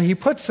image, and he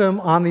puts him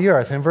on the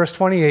earth. In verse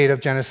 28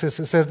 of Genesis,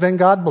 it says, Then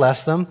God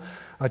blessed them,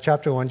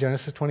 chapter 1,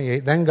 Genesis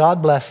 28, Then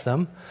God blessed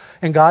them,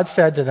 and God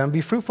said to them,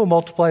 Be fruitful,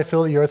 multiply,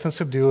 fill the earth, and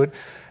subdue it,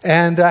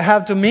 and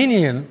have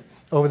dominion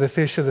over the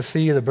fish of the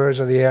sea, the birds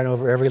of the air, and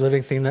over every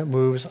living thing that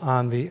moves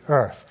on the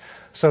earth.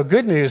 So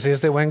good news is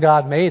that when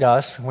God made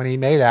us, when he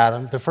made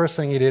Adam, the first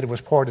thing he did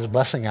was poured his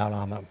blessing out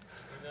on them.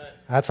 Amen.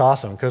 That's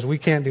awesome, because we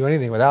can't do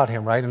anything without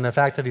him, right? And the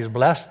fact that he's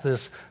blessed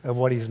this of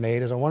what he's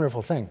made is a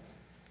wonderful thing.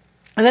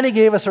 And then he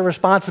gave us a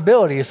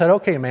responsibility. He said,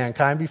 okay,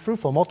 mankind, be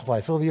fruitful, multiply,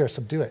 fill the earth,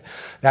 subdue it.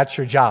 That's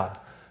your job.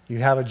 You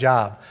have a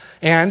job.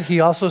 And he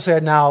also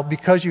said, now,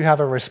 because you have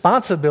a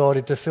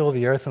responsibility to fill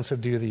the earth and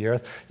subdue the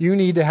earth, you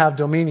need to have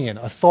dominion,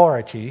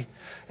 authority.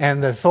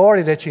 And the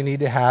authority that you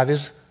need to have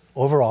is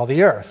over all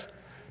the earth.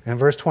 And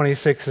verse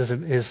 26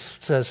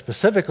 says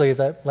specifically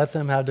that let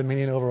them have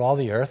dominion over all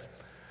the earth.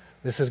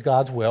 This is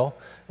God's will.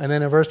 And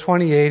then in verse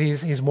 28,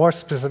 he's more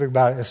specific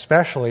about it,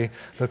 especially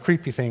the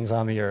creepy things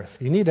on the earth.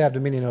 You need to have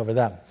dominion over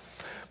them.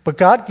 But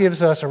God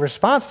gives us a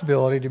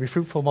responsibility to be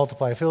fruitful,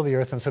 multiply, fill the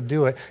earth, and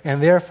subdue it,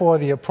 and therefore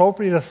the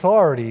appropriate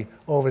authority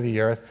over the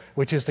earth,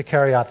 which is to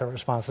carry out the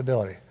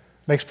responsibility.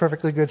 Makes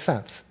perfectly good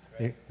sense.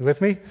 You with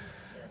me?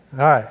 All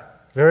right.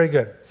 Very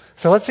good.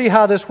 So let's see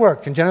how this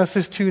worked. In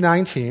Genesis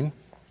 2:19,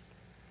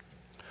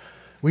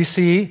 we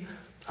see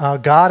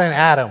God and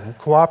Adam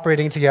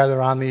cooperating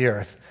together on the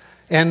earth.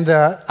 And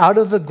out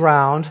of the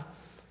ground,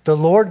 the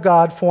Lord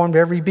God formed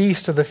every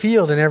beast of the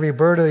field and every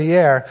bird of the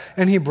air,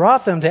 and he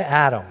brought them to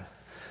Adam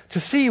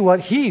to see what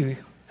he,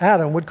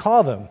 Adam, would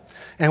call them.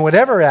 And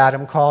whatever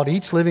Adam called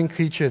each living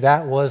creature,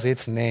 that was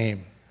its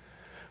name.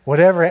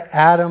 Whatever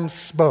Adam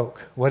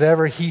spoke,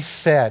 whatever he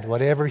said,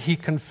 whatever he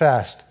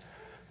confessed,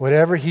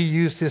 whatever he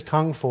used his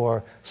tongue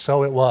for,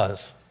 so it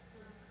was.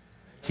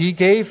 He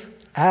gave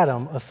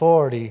Adam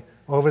authority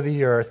over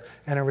the earth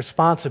and a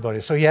responsibility.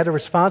 So he had a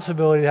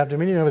responsibility to have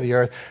dominion over the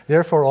earth.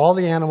 Therefore, all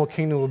the animal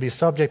kingdom will be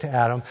subject to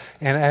Adam.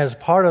 And as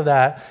part of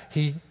that,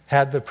 he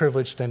had the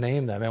privilege to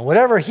name them. And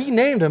whatever he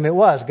named them, it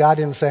was. God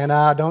didn't say,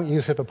 don't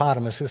use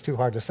hippopotamus. It's too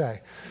hard to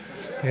say.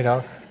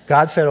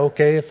 God said,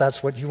 okay, if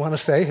that's what you want to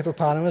say,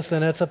 hippopotamus,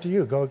 then it's up to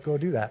you. Go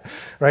do that.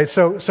 Right?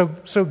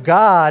 So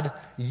God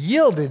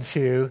yielded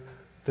to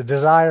the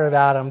desire of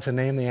Adam to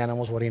name the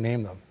animals what he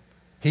named them.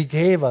 He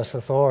gave us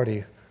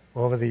authority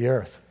over the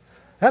earth.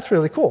 That's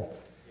really cool.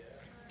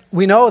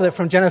 We know that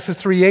from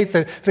Genesis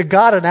 3:8 that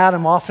God and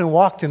Adam often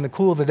walked in the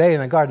cool of the day in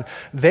the garden.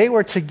 They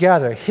were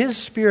together. His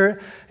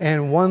spirit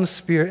and one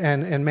spirit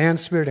and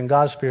man's spirit and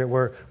God's spirit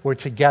were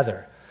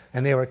together.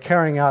 And they were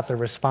carrying out their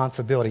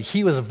responsibility.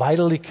 He was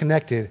vitally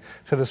connected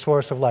to the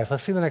source of life.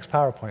 Let's see the next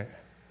PowerPoint.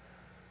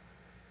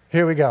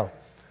 Here we go.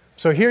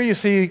 So here you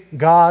see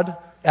God,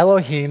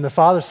 Elohim, the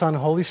Father, Son,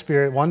 Holy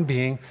Spirit, one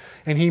being,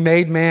 and he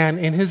made man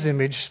in his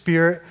image,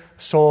 spirit,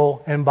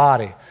 soul, and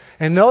body.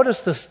 And notice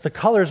the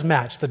colors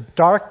match. The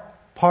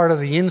dark part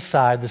of the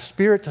inside, the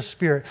spirit to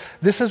spirit.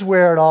 This is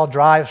where it all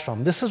drives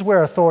from. This is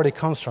where authority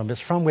comes from. It's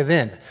from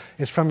within.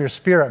 It's from your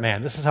spirit,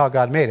 man. This is how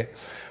God made it,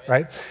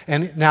 right?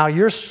 And now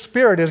your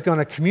spirit is going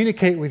to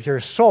communicate with your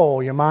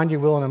soul, your mind, your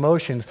will, and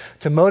emotions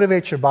to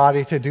motivate your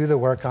body to do the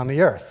work on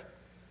the earth.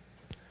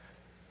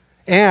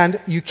 And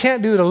you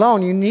can't do it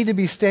alone. You need to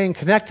be staying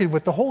connected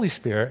with the Holy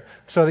Spirit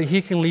so that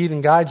He can lead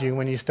and guide you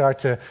when you start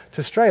to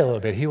stray a little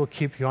bit. He will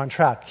keep you on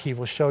track. He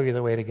will show you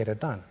the way to get it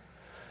done.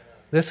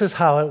 This is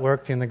how it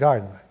worked in the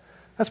garden.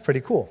 That's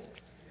pretty cool.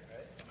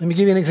 Let me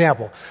give you an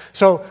example.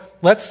 So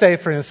let's say,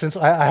 for instance,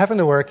 I happen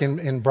to work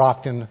in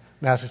Brockton,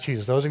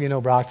 Massachusetts. Those of you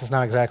know Brockton is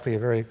not exactly a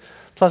very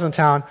pleasant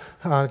town,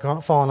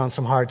 fallen on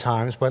some hard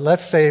times. But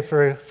let's say,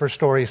 for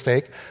story's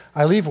sake,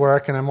 I leave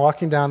work and I'm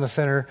walking down the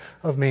center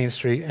of Main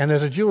Street, and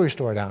there's a jewelry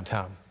store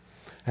downtown.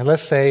 And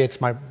let's say it's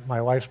my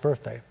wife's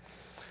birthday.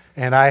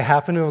 And I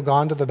happen to have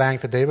gone to the bank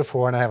the day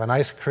before, and I have a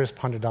nice, crisp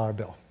 $100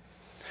 bill.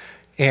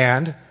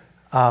 And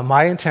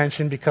my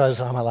intention, because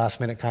I'm a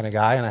last-minute kind of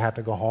guy and I have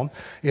to go home,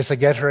 is to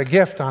get her a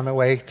gift on the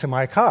way to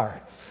my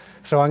car.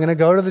 So I'm going to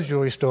go to the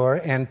jewelry store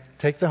and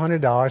take the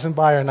 $100 and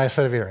buy her a nice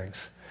set of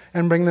earrings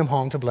and bring them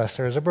home to bless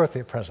her as a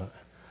birthday present.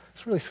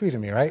 It's really sweet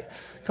of me, right?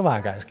 Come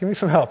on, guys, give me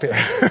some help here.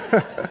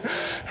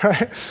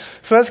 Right?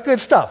 So that's good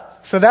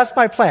stuff. So that's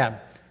my plan.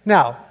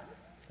 Now,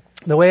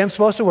 the way I'm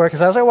supposed to work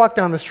is as I walk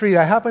down the street,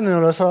 I happen to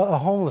notice a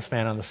homeless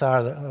man on the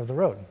side of the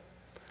road.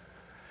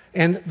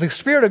 And the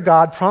Spirit of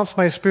God prompts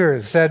my spirit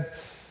and said,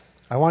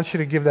 I want you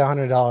to give that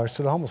 $100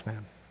 to the homeless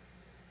man.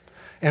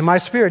 And my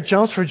spirit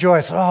jumps for joy.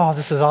 Says, oh,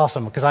 this is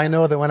awesome, because I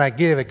know that when I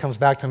give, it comes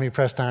back to me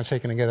pressed down,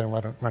 shaken together,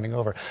 and running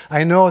over.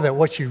 I know that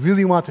what you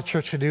really want the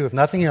church to do, if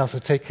nothing else,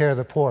 is take care of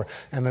the poor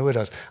and the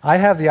widows. I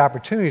have the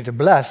opportunity to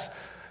bless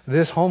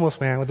this homeless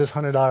man with this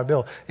 $100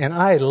 bill. And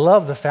I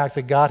love the fact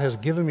that God has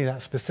given me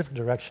that specific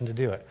direction to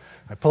do it.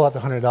 I pull out the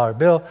 $100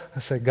 bill, I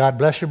say, God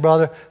bless you,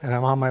 brother, and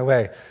I'm on my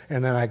way.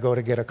 And then I go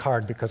to get a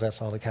card because that's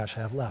all the cash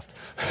I have left.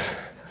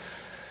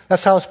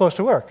 That's how it's supposed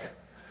to work.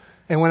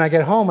 And when I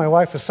get home, my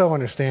wife is so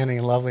understanding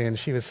and lovely, and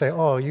she would say,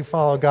 oh, you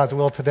follow God's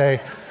will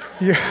today.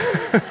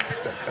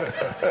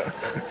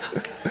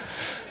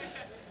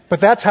 But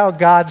that's how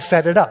God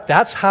set it up.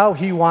 That's how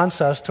He wants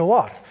us to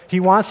walk. He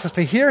wants us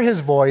to hear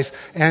His voice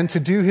and to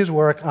do His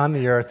work on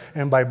the earth.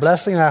 And by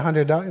blessing that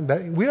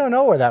 $100, we don't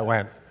know where that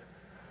went.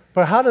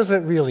 But how does it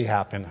really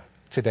happen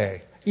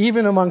today?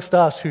 Even amongst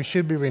us who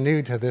should be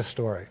renewed to this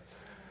story.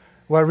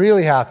 What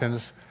really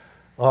happens,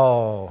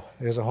 oh,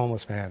 there's a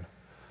homeless man.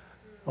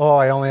 Oh,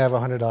 I only have a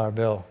 $100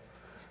 bill.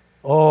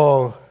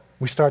 Oh,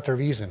 we start to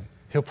reason.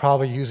 He'll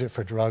probably use it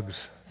for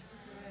drugs.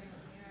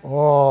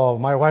 Oh,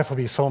 my wife will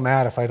be so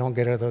mad if I don't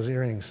get her those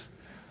earrings.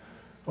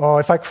 Oh,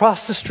 if I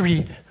cross the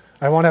street,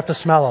 I won't have to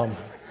smell them.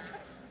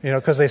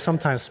 Because they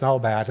sometimes smell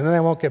bad. And then I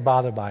won't get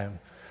bothered by them.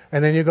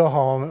 And then you go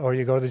home or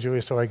you go to the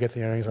jewelry store, get the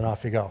earrings, and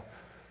off you go.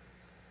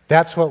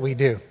 That's what we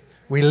do.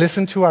 We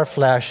listen to our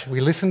flesh, we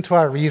listen to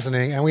our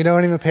reasoning, and we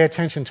don't even pay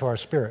attention to our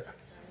spirit.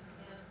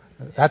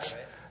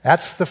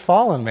 That's the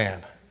fallen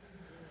man.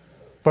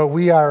 But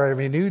we are a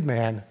renewed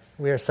man.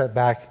 We are set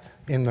back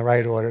in the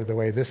right order the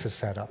way this is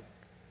set up.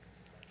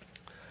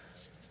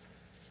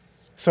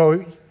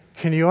 So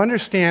can you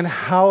understand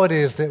how it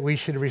is that we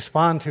should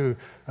respond to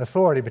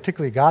authority,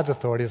 particularly God's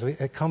authority, as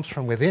it comes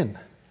from within?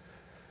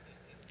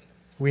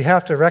 We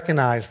have to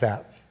recognize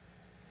that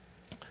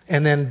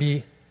and then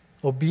be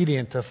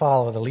obedient to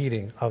follow the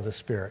leading of the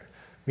Spirit.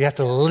 We have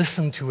to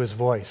listen to His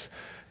voice.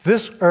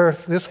 This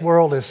earth, this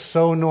world is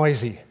so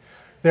noisy.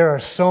 There are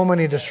so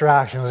many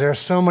distractions. There are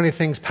so many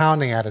things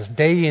pounding at us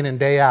day in and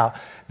day out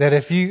that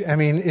if you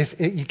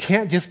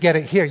can't just get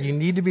it here. You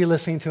need to be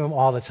listening to Him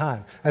all the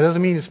time. That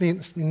doesn't mean you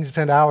need to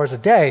spend hours a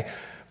day,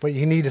 but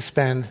you need to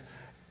spend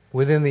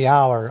within the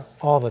hour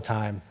all the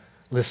time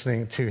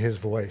listening to His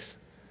voice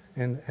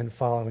and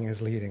following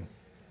His leading.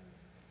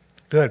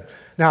 Good.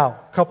 Now,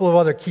 a couple of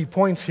other key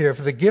points here.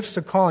 For the gifts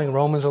of calling,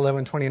 Romans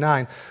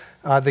 11:29,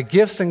 the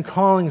gifts and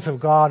callings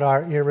of God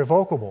are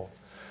irrevocable.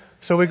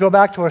 So we go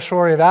back to our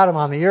story of Adam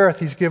on the earth.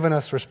 He's given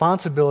us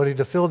responsibility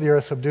to fill the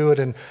earth, subdue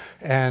it,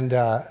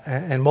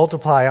 and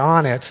multiply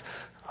on it,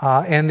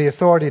 and the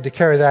authority to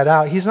carry that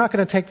out. He's not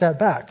going to take that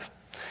back.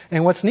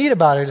 And what's neat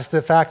about it is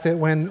the fact that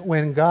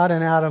when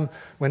Adam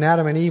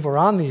and Eve were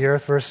on the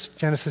earth,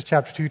 Genesis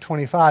chapter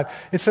 2:25,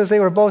 it says they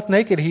were both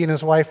naked, he and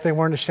his wife, they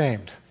weren't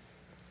ashamed.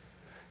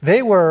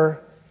 They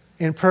were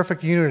in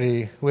perfect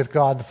unity with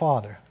God the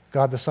Father,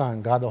 God the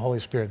Son, God the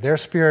Holy Spirit. Their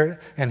spirit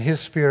and His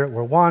Spirit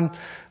were one.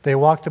 They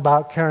walked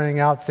about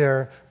carrying out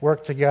their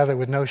work together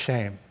with no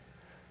shame.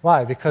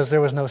 Why? Because there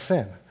was no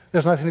sin.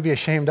 There's nothing to be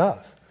ashamed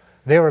of.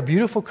 They were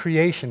beautiful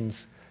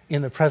creations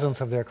in the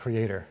presence of their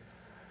Creator.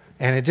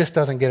 And it just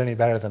doesn't get any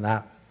better than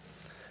that.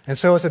 And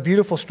so it's a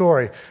beautiful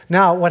story.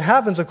 Now, what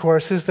happens, of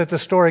course, is that the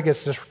story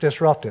gets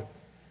disrupted.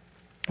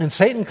 And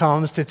Satan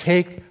comes to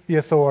take the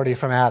authority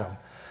from Adam.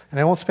 And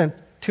I won't spend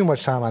too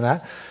much time on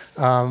that,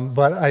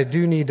 but I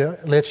do need to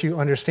let you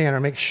understand, or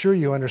make sure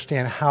you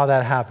understand how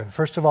that happened.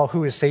 First of all,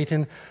 who is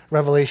Satan?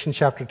 Revelation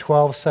chapter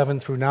 12, 7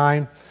 through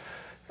 9.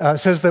 It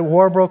says that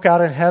war broke out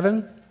in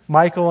heaven.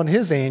 Michael and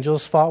his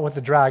angels fought with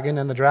the dragon,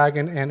 and the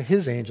dragon and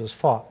his angels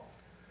fought.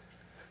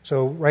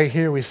 So right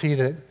here we see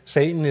that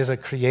Satan is a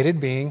created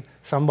being,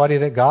 somebody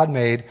that God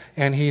made,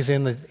 and he's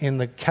in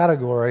the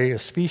category, a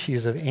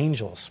species of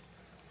angels.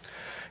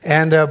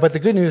 And but the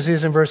good news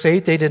is in verse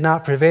 8, they did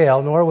not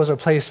prevail, nor was a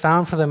place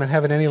found for them in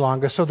heaven any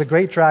longer. So the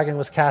great dragon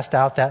was cast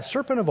out, that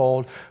serpent of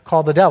old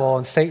called the devil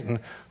and Satan,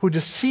 who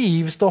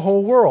deceives the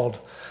whole world.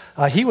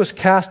 He was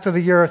cast to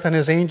the earth, and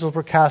his angels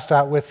were cast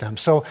out with them.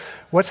 So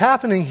what's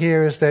happening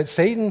here is that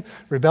Satan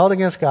rebelled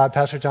against God.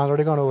 Pastor John's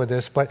already gone over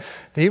this, but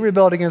they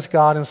rebelled against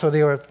God, and so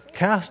they were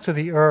cast to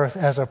the earth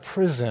as a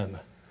prison,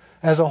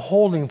 as a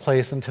holding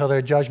place until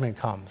their judgment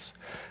comes.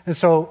 And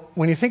so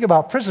when you think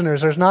about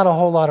prisoners, there's not a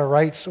whole lot of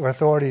rights or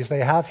authorities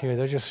they have here.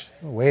 They're just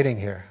waiting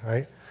here,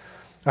 right?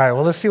 All right,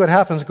 well, let's see what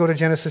happens. Go to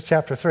Genesis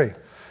chapter 3. And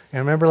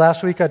remember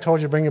last week I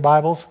told you to bring your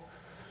Bibles?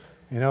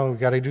 You know, we've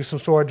got to do some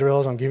sword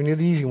drills. I'm giving you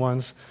the easy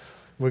ones.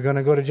 We're going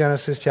to go to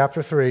Genesis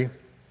chapter 3.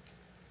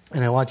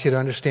 And I want you to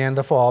understand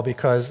the fall,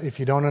 because if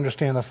you don't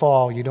understand the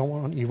fall, you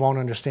won't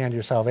understand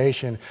your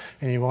salvation,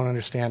 and you won't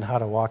understand how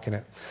to walk in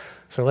it.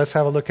 So let's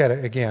have a look at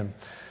it again.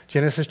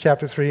 Genesis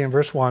chapter 3 and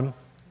verse 1.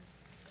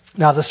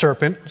 Now the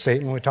serpent,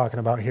 Satan we're talking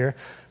about here,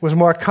 was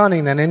more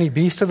cunning than any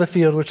beast of the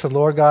field which the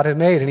Lord God had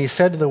made. And he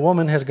said to the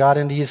woman, has God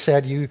indeed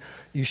said, you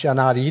shall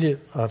not eat it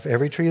of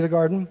every tree of the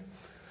garden?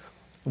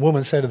 The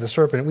woman said to the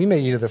serpent, we may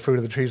eat of the fruit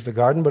of the trees of the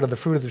garden, but of the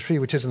fruit of the tree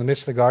which is in the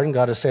midst of the garden,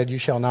 God has said, you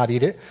shall not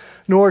eat it,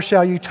 nor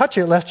shall you touch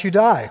it, lest you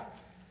die.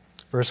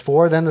 Verse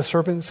 4, then the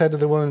serpent said to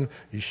the woman,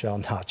 you shall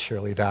not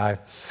surely die.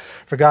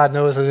 For God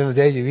knows that in the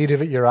day you eat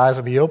of it, your eyes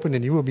will be opened,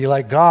 and you will be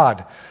like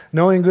God,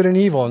 knowing good and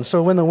evil. And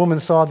so when the woman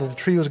saw that the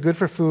tree was good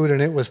for food,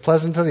 and it was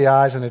pleasant to the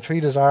eyes, and a tree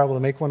desirable to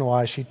make one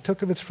wise, she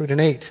took of its fruit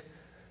and ate.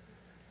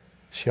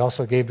 She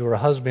also gave to her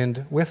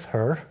husband with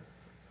her,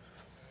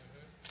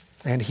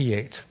 and he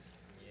ate.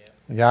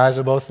 The eyes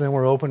of both of them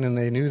were opened, and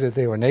they knew that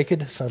they were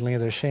naked. Suddenly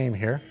there's shame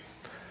here.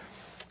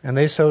 And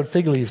they sewed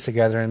fig leaves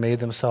together and made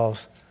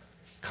themselves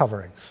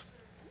coverings.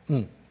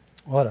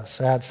 What a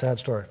sad, sad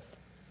story.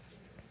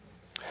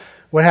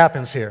 What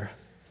happens here?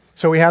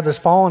 So we have this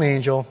fallen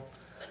angel,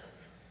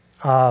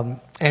 and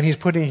he's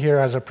put in here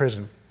as a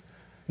prison.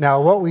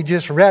 Now, what we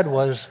just read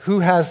was, who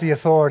has the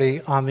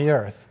authority on the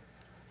earth?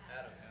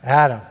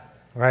 Adam,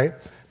 right?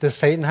 Does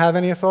Satan have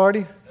any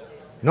authority?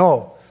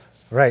 No.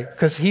 Right,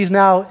 because he's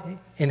now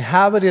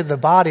inhabited the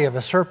body of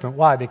a serpent.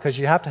 Why? Because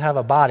you have to have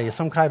a body,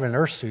 some kind of an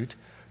earth suit,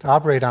 to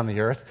operate on the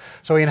earth.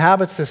 So he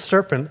inhabits this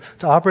serpent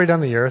to operate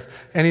on the earth,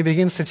 and he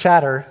begins to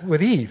chatter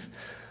with Eve.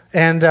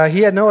 And he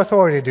had no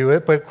authority to do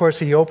it, but of course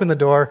he opened the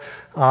door,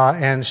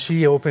 and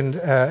she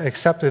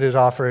accepted his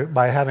offer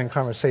by having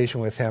conversation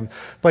with him.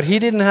 But he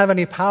didn't have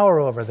any power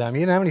over them.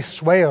 He didn't have any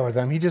sway over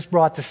them. He just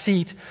brought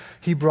deceit,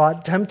 he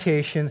brought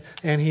temptation,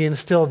 and he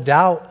instilled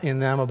doubt in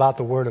them about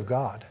the Word of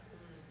God.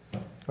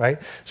 Right?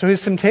 So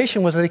his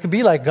temptation was that they could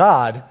be like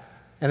God,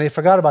 and they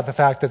forgot about the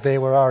fact that they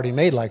were already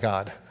made like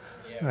God.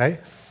 Yeah.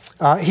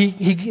 Right?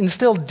 He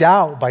instilled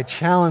doubt by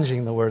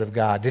challenging the Word of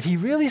God. Did he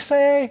really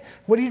say?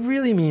 What did he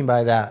really mean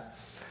by that?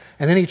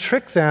 And then he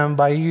tricked them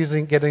by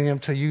getting them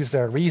to use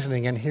their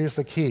reasoning, and here's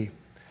the key.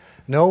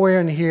 Nowhere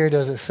in here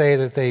does it say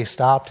that they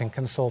stopped and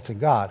consulted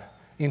God,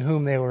 in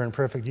whom they were in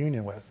perfect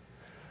union with.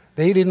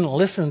 They didn't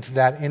listen to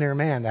that inner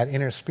man, that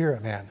inner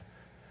spirit man.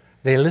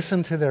 They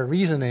listened to their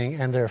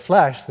reasoning and their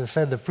flesh that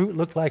said the fruit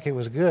looked like it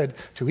was good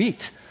to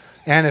eat.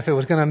 And if it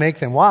was going to make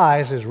them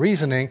wise, is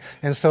reasoning.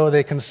 And so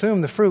they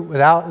consumed the fruit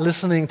without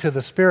listening to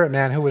the spirit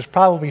man, who was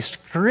probably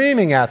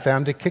screaming at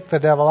them to kick the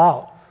devil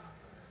out.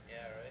 Yeah,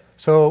 right.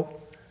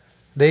 So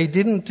they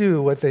didn't do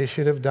what they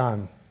should have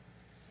done.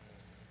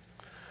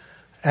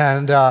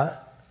 And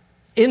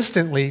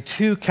instantly,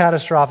 two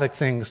catastrophic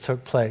things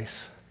took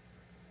place.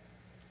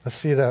 Let's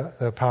see the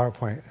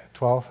PowerPoint,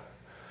 12.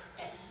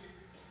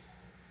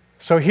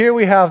 So here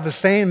we have the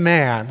same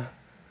man,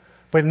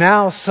 but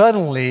now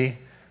suddenly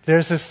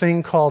there's this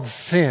thing called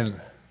sin.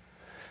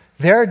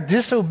 Their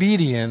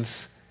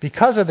disobedience,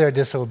 because of their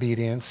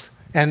disobedience,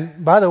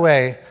 and by the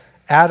way,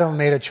 Adam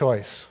made a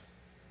choice.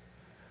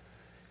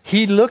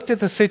 He looked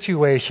at the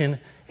situation,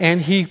 and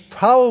he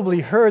probably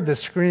heard the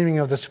screaming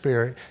of the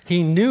Spirit.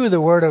 He knew the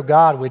Word of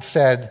God, which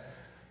said,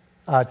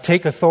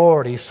 take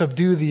authority,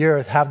 subdue the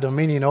earth, have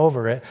dominion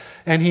over it.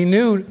 And he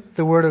knew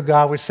the Word of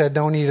God, which said,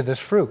 don't eat of this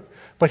fruit.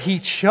 But he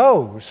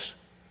chose,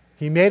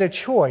 he made a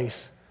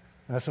choice,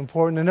 that's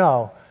important to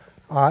know,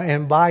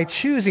 and by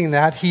choosing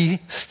that, he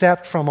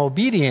stepped from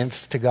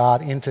obedience to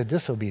God into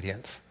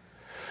disobedience.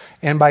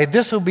 And by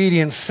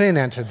disobedience, sin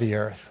entered the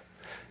earth.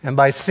 And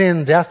by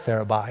sin, death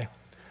thereby.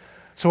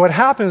 So what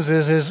happens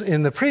is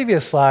in the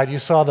previous slide, you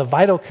saw the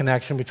vital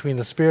connection between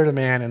the Spirit of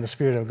man and the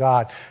Spirit of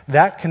God.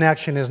 That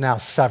connection is now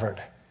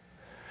severed.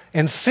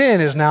 And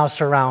sin is now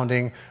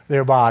surrounding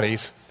their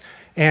bodies.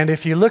 And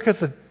if you look at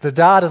the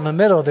dot in the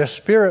middle, their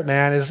spirit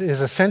man is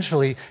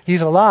essentially,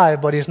 he's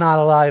alive, but he's not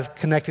alive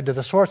connected to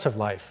the source of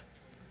life.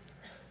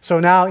 So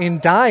now in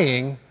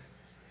dying,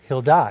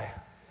 he'll die.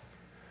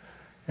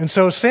 And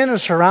so sin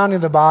is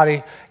surrounding the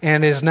body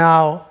and is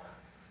now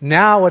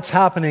Now what's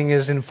happening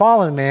is in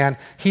fallen man,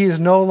 he is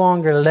no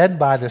longer led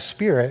by the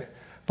Spirit,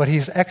 but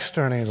he's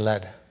externally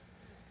led.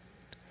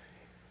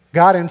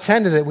 God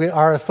intended that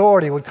our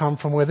authority would come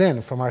from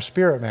within, from our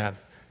spirit man.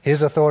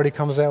 His authority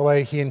comes that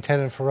way. He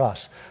intended for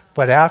us.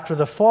 But after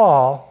the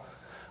fall,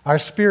 our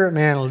spirit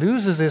man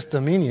loses its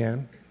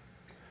dominion,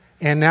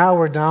 and now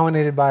we're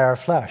dominated by our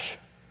flesh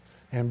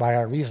and by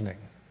our reasoning.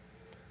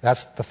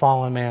 That's the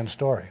fallen man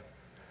story.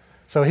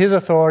 So his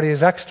authority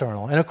is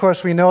external. And of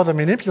course, we know the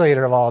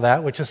manipulator of all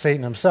that, which is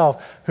Satan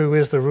himself, who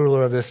is the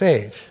ruler of this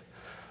age.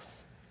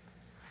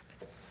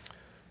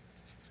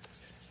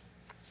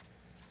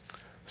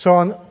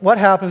 So what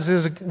happens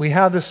is we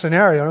have this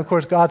scenario, and of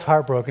course God's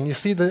heartbroken. You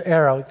see the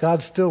arrow.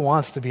 God still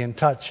wants to be in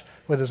touch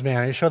with his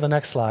man. You show the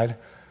next slide.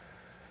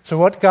 So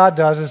what God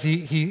does is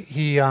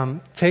he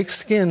takes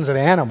skins of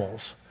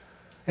animals,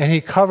 and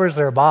he covers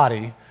their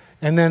body,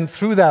 and then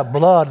through that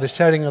blood, the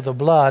shedding of the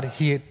blood,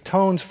 he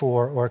atones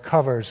for or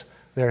covers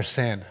their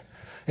sin.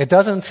 It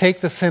doesn't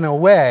take the sin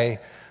away,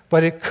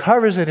 but it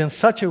covers it in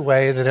such a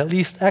way that at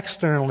least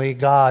externally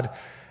God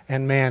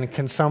and man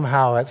can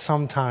somehow, at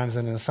some times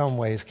and in some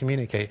ways,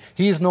 communicate.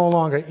 He's no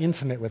longer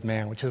intimate with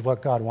man, which is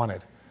what God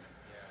wanted.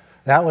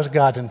 That was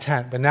God's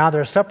intent. But now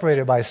they're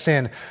separated by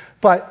sin.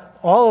 But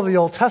all of the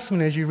Old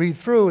Testament, as you read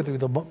through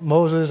the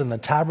Moses and the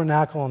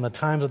tabernacle and the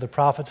times of the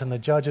prophets and the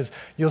judges,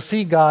 you'll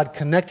see God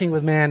connecting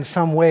with man in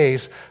some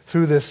ways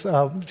through this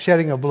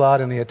shedding of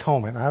blood and the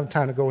atonement. I don't have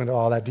time to go into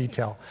all that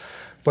detail.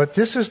 But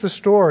this is the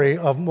story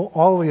of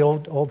all of the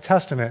Old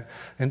Testament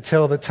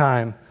until the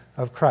time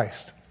of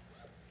Christ.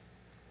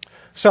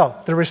 So,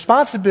 the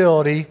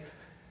responsibility,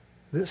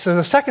 so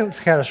the second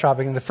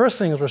catastrophic thing, the first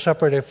thing is we're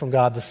separated from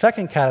God. The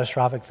second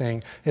catastrophic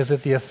thing is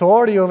that the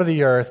authority over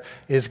the earth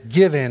is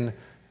given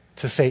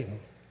to Satan. You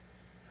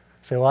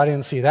say, well, I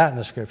didn't see that in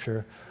the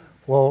scripture.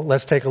 Well,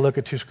 let's take a look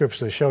at two scriptures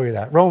to show you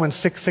that. Romans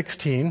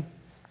 6:16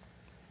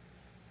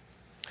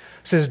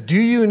 says, do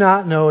you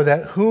not know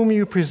that whom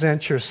you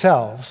present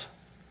yourselves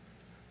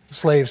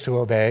slaves to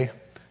obey,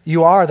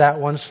 you are that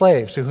one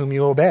slave to whom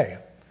you obey,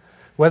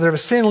 whether of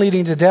sin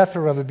leading to death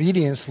or of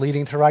obedience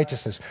leading to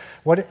righteousness.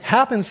 What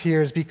happens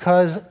here is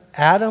because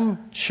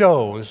Adam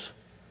chose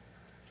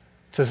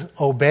to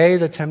obey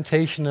the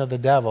temptation of the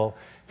devil,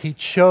 he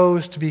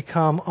chose to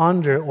become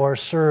under or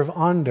serve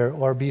under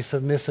or be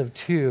submissive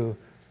to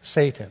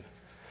Satan.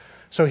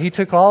 So he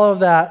took all of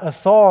that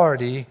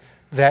authority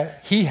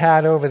that he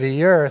had over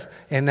the earth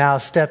and now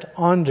stepped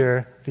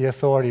under the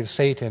authority of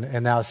Satan,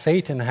 and now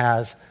Satan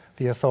has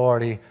the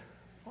authority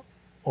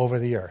over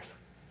the earth.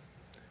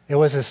 It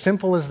was as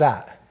simple as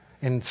that,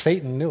 and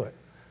Satan knew it.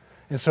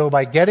 And so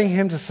by getting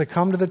him to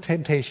succumb to the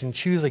temptation,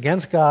 choose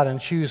against God and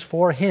choose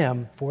for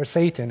him, for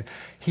Satan,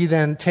 he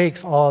then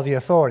takes all the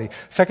authority.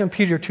 2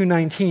 Peter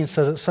 2:19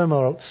 says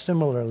it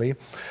similarly.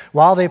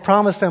 While they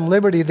promise them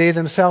liberty, they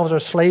themselves are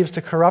slaves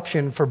to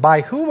corruption, for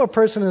by whom a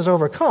person is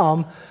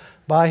overcome,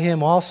 by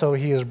him also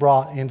he is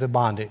brought into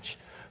bondage.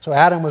 So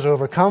Adam was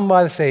overcome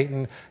by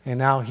Satan, and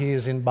now he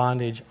is in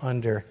bondage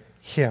under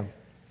him.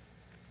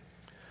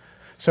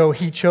 So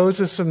he chose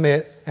to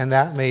submit, and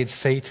that made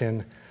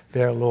Satan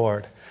their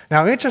Lord.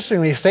 Now,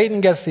 interestingly,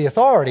 Satan gets the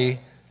authority,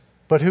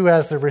 but who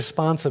has the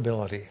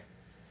responsibility?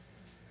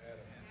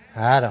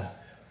 Adam,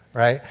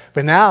 right?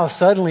 But now,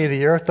 suddenly,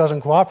 the earth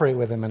doesn't cooperate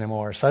with him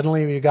anymore.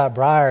 Suddenly, you've got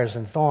briars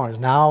and thorns.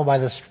 Now, by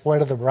the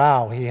sweat of the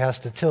brow, he has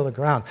to till the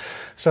ground.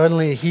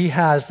 Suddenly, he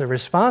has the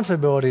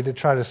responsibility to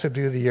try to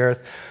subdue the earth,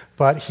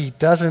 but he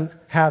doesn't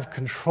have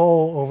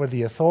control over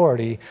the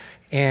authority,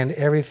 and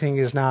everything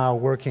is now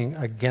working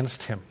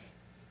against him.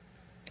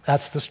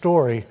 That's the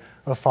story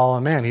of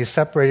fallen man. He's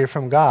separated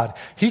from God.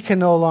 He can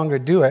no longer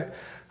do it.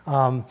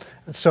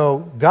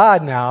 So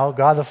God now,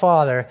 God the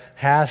Father,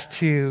 has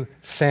to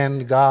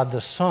send God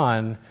the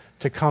Son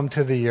to come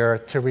to the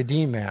earth to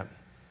redeem man.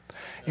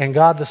 And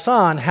God the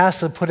Son has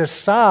to put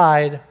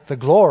aside the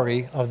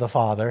glory of the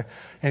Father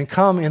and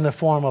come in the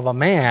form of a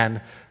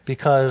man,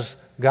 because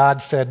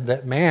God said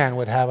that man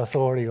would have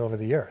authority over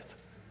the earth.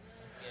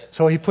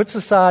 So he puts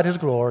aside his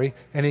glory,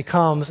 and he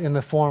comes in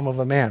the form of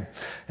a man.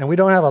 And we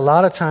don't have a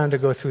lot of time to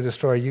go through the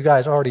story. You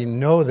guys already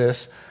know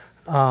this.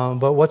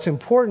 But what's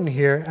important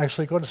here,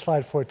 actually go to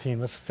slide 14.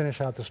 Let's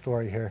finish out the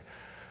story here,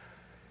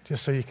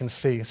 just so you can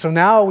see. So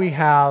now we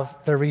have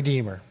the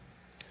Redeemer.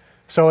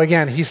 So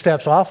again, he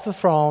steps off the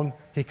throne.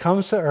 He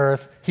comes to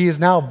earth. He is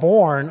now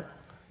born.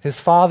 His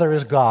father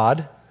is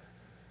God,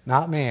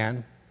 not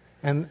man.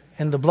 And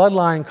the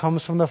bloodline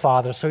comes from the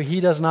Father. So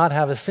he does not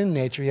have a sin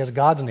nature. He has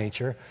God's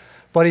nature.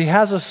 But he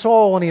has a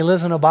soul and he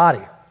lives in a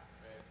body,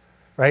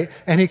 right?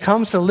 And he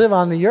comes to live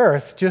on the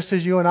earth just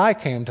as you and I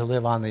came to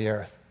live on the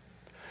earth.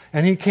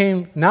 And he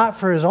came not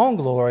for his own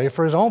glory,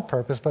 for his own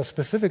purpose, but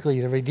specifically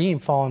to redeem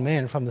fallen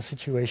man from the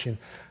situation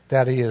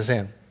that he is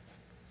in.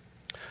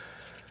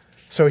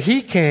 So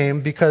he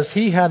came because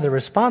he had the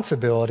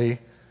responsibility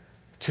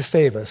to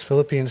save us.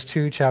 Philippians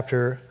 2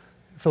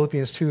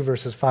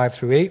 verses 5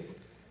 through 8.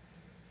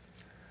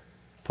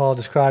 Paul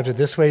describes it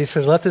this way. He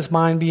says, let this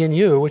mind be in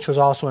you, which was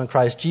also in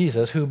Christ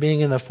Jesus, who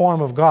being in the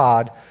form of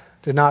God,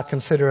 did not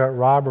consider it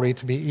robbery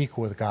to be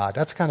equal with God.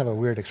 That's kind of a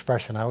weird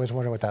expression. I always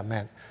wonder what that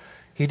meant.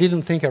 He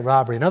didn't think it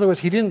robbery. In other words,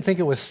 he didn't think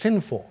it was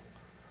sinful.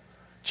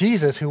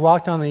 Jesus, who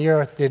walked on the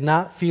earth, did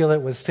not feel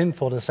it was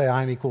sinful to say,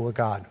 I'm equal with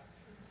God.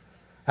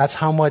 That's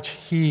how much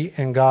he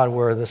and God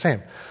were the same.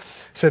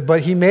 It said,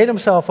 but he made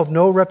himself of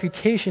no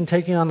reputation,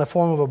 taking on the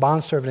form of a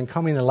bondservant and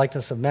coming in the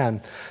likeness of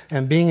men.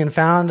 And being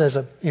found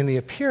in the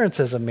appearance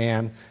as a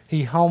man,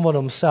 he humbled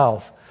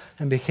himself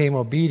and became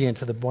obedient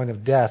to the point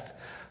of death,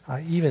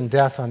 even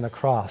death on the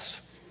cross.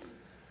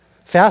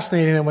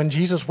 Fascinating that when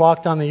Jesus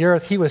walked on the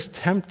earth, he was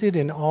tempted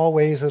in all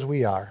ways as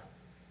we are.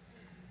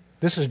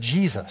 This is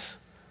Jesus.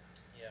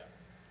 Yeah.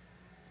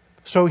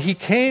 So he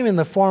came in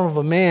the form of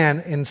a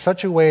man in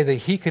such a way that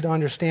he could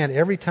understand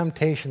every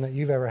temptation that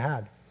you've ever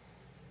had.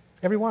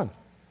 Every one.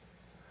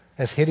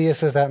 As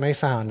hideous as that may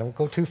sound. Don't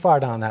go too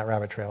far down that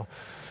rabbit trail.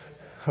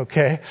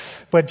 Okay?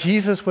 But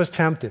Jesus was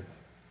tempted.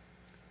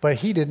 But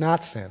he did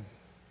not sin.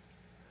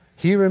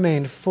 He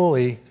remained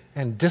fully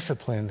and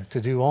disciplined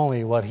to do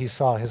only what he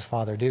saw his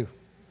Father do.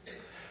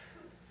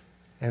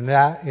 And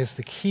that is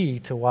the key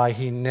to why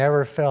he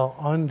never fell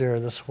under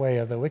the sway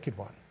of the wicked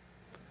one.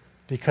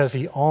 Because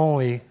he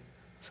only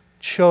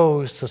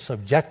chose to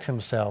subject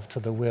himself to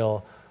the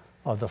will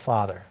of the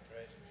Father.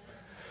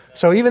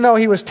 So even though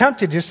he was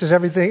tempted just as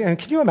everything, and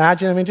can you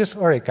imagine,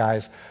 all right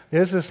guys,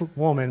 there's this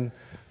woman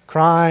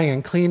crying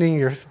and cleaning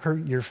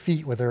your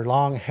feet with her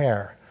long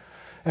hair.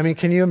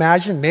 Can you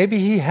imagine? Maybe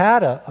he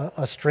had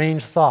a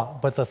strange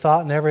thought, but the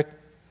thought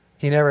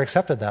he never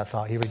accepted that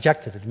thought. He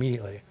rejected it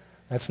immediately.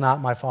 That's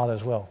not my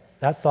Father's will.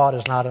 That thought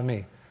is not of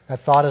me. That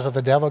thought is of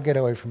the devil. Get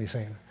away from me,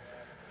 Satan.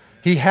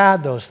 He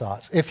had those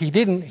thoughts. If he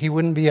didn't, he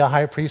wouldn't be a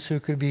high priest who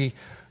could be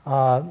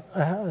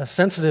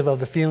sensitive of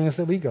the feelings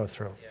that we go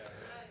through.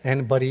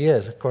 But he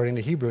is, according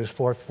to Hebrews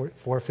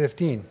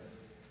 4:15.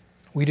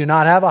 We do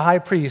not have a high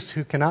priest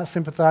who cannot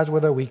sympathize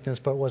with our weakness,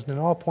 but was in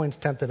all points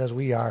tempted as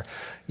we are,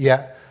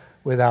 yet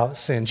without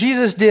sin.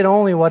 Jesus did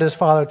only what his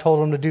Father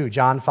told him to do,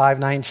 John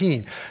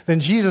 5:19. Then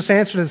Jesus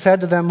answered and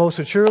said to them, most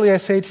assuredly I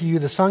say to you,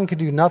 the Son can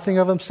do nothing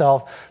of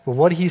himself, but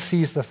what he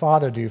sees the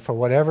Father do. For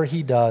whatever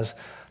he does,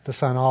 the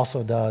Son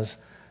also does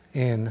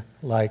in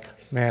like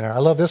manner. I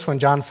love this one,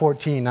 John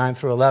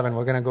 14:9-11.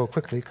 We're going to go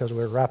quickly because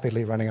we're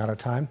rapidly running out of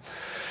time.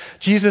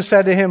 Jesus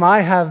said to him,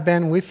 I have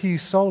been with you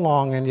so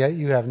long, and yet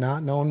you have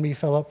not known me,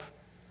 Philip.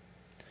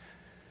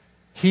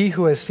 He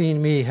who has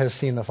seen me has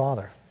seen the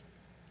Father.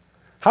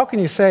 How can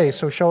you say,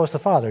 so show us the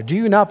Father? Do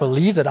you not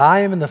believe that I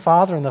am in the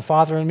Father and the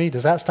Father in me?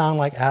 Does that sound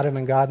like Adam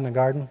and God in the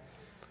garden?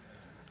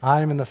 I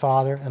am in the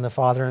Father and the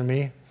Father in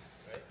me.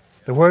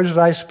 The words that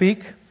I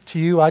speak to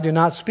you, I do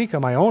not speak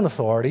on my own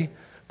authority,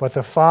 but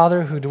the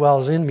Father who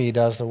dwells in me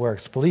does the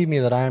works. Believe me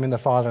that I am in the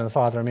Father and the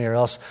Father in me, or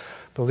else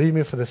believe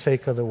me for the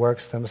sake of the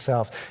works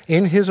themselves.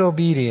 In his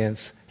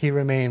obedience, he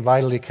remained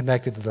vitally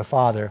connected to the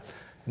Father,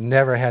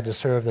 never had to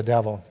serve the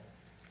devil.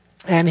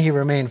 And he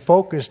remained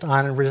focused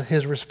on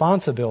his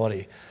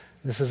responsibility.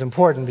 This is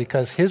important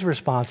because his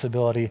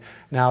responsibility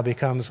now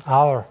becomes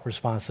our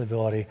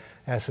responsibility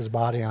as his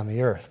body on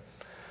the earth.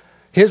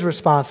 His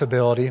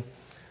responsibility, 1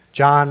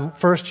 John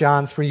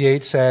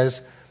 3:8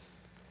 says,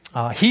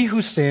 he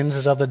who sins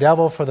is of the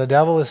devil, for the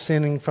devil is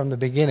sinning from the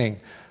beginning.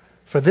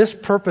 For this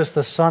purpose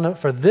the Son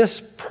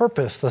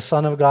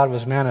of God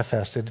was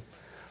manifested,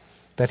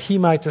 that he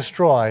might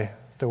destroy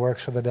the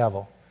works of the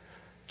devil.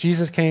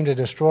 Jesus came to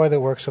destroy the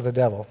works of the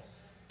devil.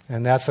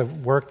 And that's a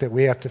work that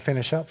we have to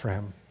finish up for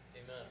him.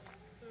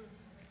 Amen.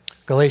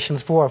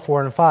 Galatians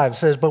 4:4-5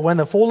 says, but when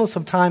the fullness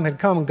of time had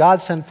come,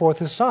 God sent forth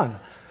his Son,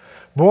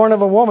 born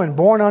of a woman,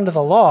 born under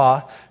the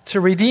law,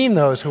 to redeem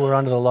those who were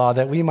under the law,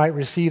 that we might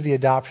receive the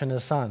adoption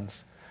as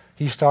sons.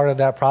 He started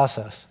that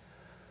process.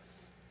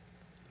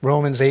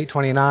 Romans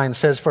 8:29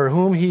 says, for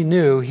whom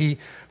he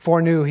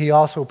foreknew, he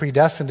also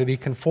predestined to be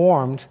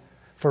conformed.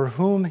 For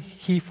whom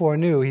he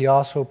foreknew, he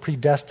also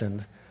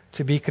predestined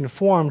to be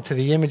conformed to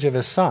the image of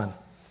his Son,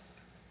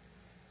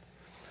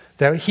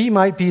 that he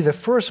might be the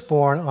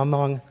firstborn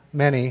among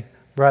many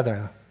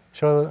brethren.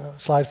 Show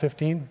slide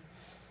 15.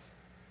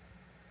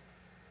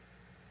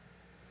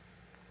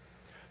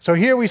 So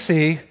here we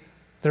see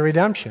the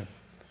redemption.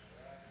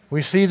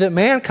 We see that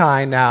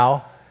mankind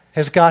now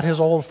has got his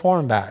old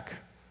form back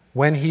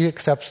when he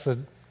accepts the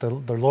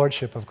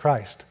lordship of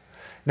Christ.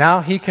 Now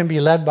he can be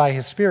led by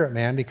his spirit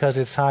man because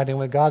it's hiding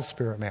with God's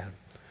spirit man.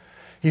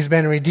 He's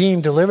been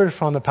redeemed, delivered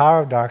from the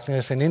power of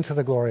darkness and into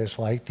the glorious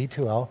light,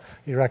 D2L.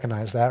 You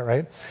recognize that,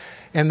 right?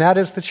 And that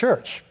is the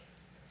church.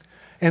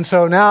 And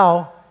so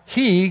now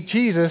he,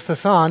 Jesus, the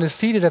Son, is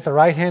seated at the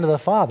right hand of the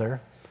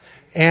Father,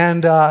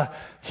 and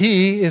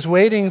he is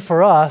waiting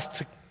for us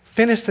to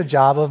finish the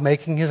job of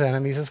making his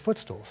enemies his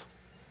footstools.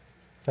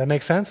 Does that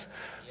make sense?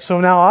 Yeah.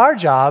 So now our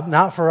job,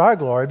 not for our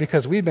glory,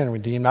 because we've been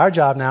redeemed, our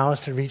job now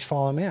is to reach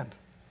fallen man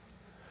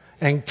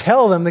and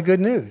tell them the good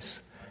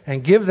news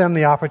and give them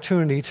the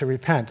opportunity to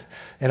repent.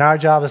 And our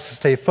job is to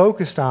stay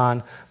focused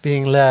on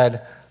being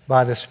led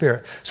by the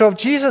Spirit. So if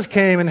Jesus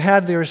came and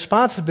had the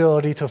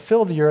responsibility to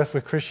fill the earth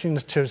with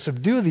Christians, to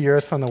subdue the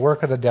earth from the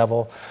work of the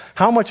devil,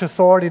 how much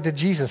authority did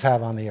Jesus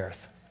have on the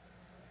earth?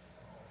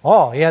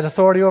 Oh, he had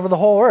authority over the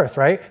whole earth,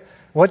 right?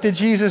 What did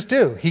Jesus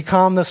do? He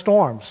calmed the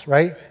storms,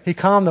 right? He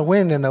calmed the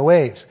wind and the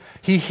waves.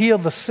 He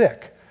healed the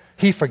sick.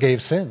 He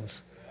forgave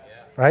sins,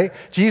 right?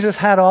 Jesus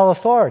had all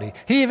authority.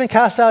 He even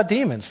cast out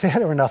demons. They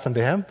were nothing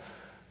to him.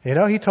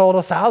 He told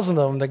 1,000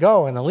 of them to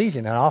go in the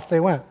legion, and off they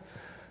went.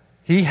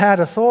 He had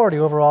authority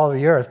over all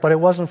the earth, but it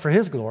wasn't for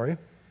his glory.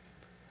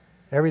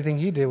 Everything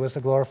he did was to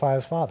glorify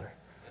his Father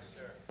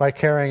by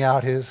carrying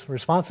out his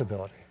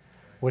responsibility,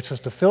 which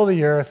was to fill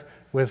the earth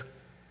with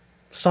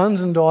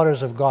sons and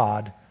daughters of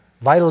God,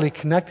 vitally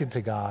connected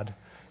to God,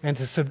 and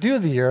to subdue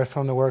the earth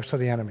from the works of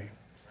the enemy.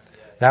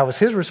 That was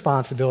his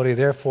responsibility,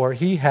 therefore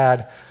he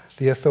had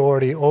the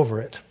authority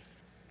over it.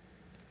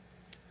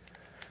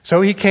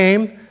 So he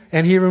came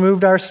and he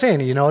removed our sin.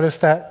 You notice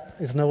that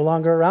it's no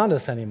longer around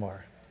us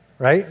anymore,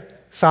 right?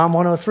 Psalm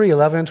 103,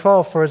 11 and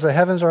 12, for as the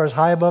heavens are as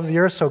high above the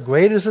earth, so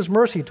great is his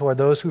mercy toward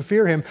those who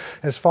fear him.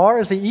 As far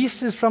as the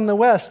east is from the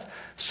west,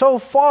 so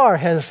far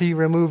has he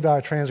removed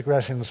our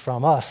transgressions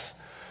from us.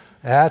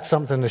 That's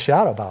something to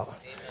shout about.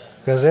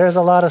 Because there's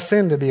a lot of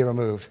sin to be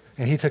removed,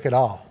 and he took it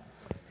all.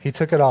 He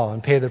took it all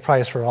and paid the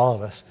price for all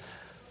of us.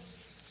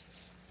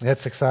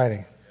 It's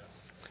exciting.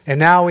 And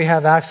now we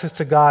have access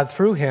to God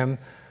through him.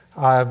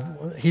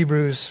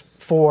 Hebrews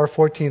 4,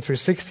 14 through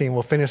 16,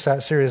 we'll finish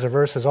that series of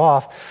verses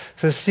off. It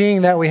says,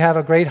 seeing that we have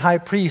a great high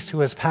priest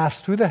who has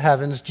passed through the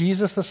heavens,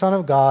 Jesus the Son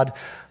of God,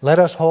 let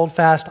us hold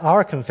fast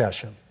our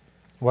confession.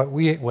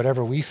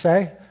 Whatever we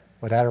say,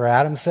 whatever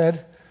Adam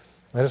said,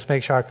 let us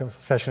make sure our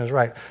confession is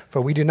right.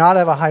 For we do not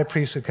have a high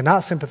priest who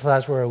cannot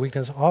sympathize with our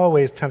weakness,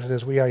 always tempted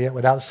as we are, yet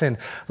without sin.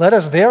 Let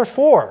us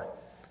therefore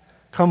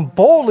come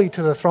boldly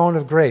to the throne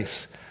of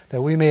grace,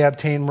 that we may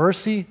obtain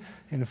mercy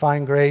and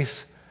find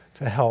grace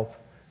to help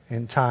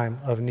in time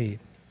of need.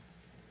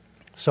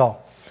 So,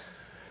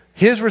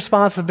 his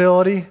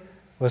responsibility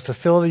was to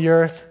fill the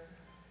earth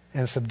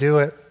and subdue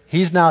it.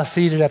 He's now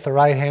seated at the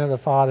right hand of the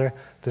Father.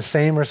 The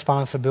same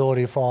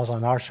responsibility falls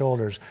on our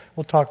shoulders.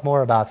 We'll talk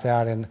more about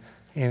that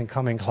in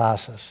coming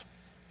classes.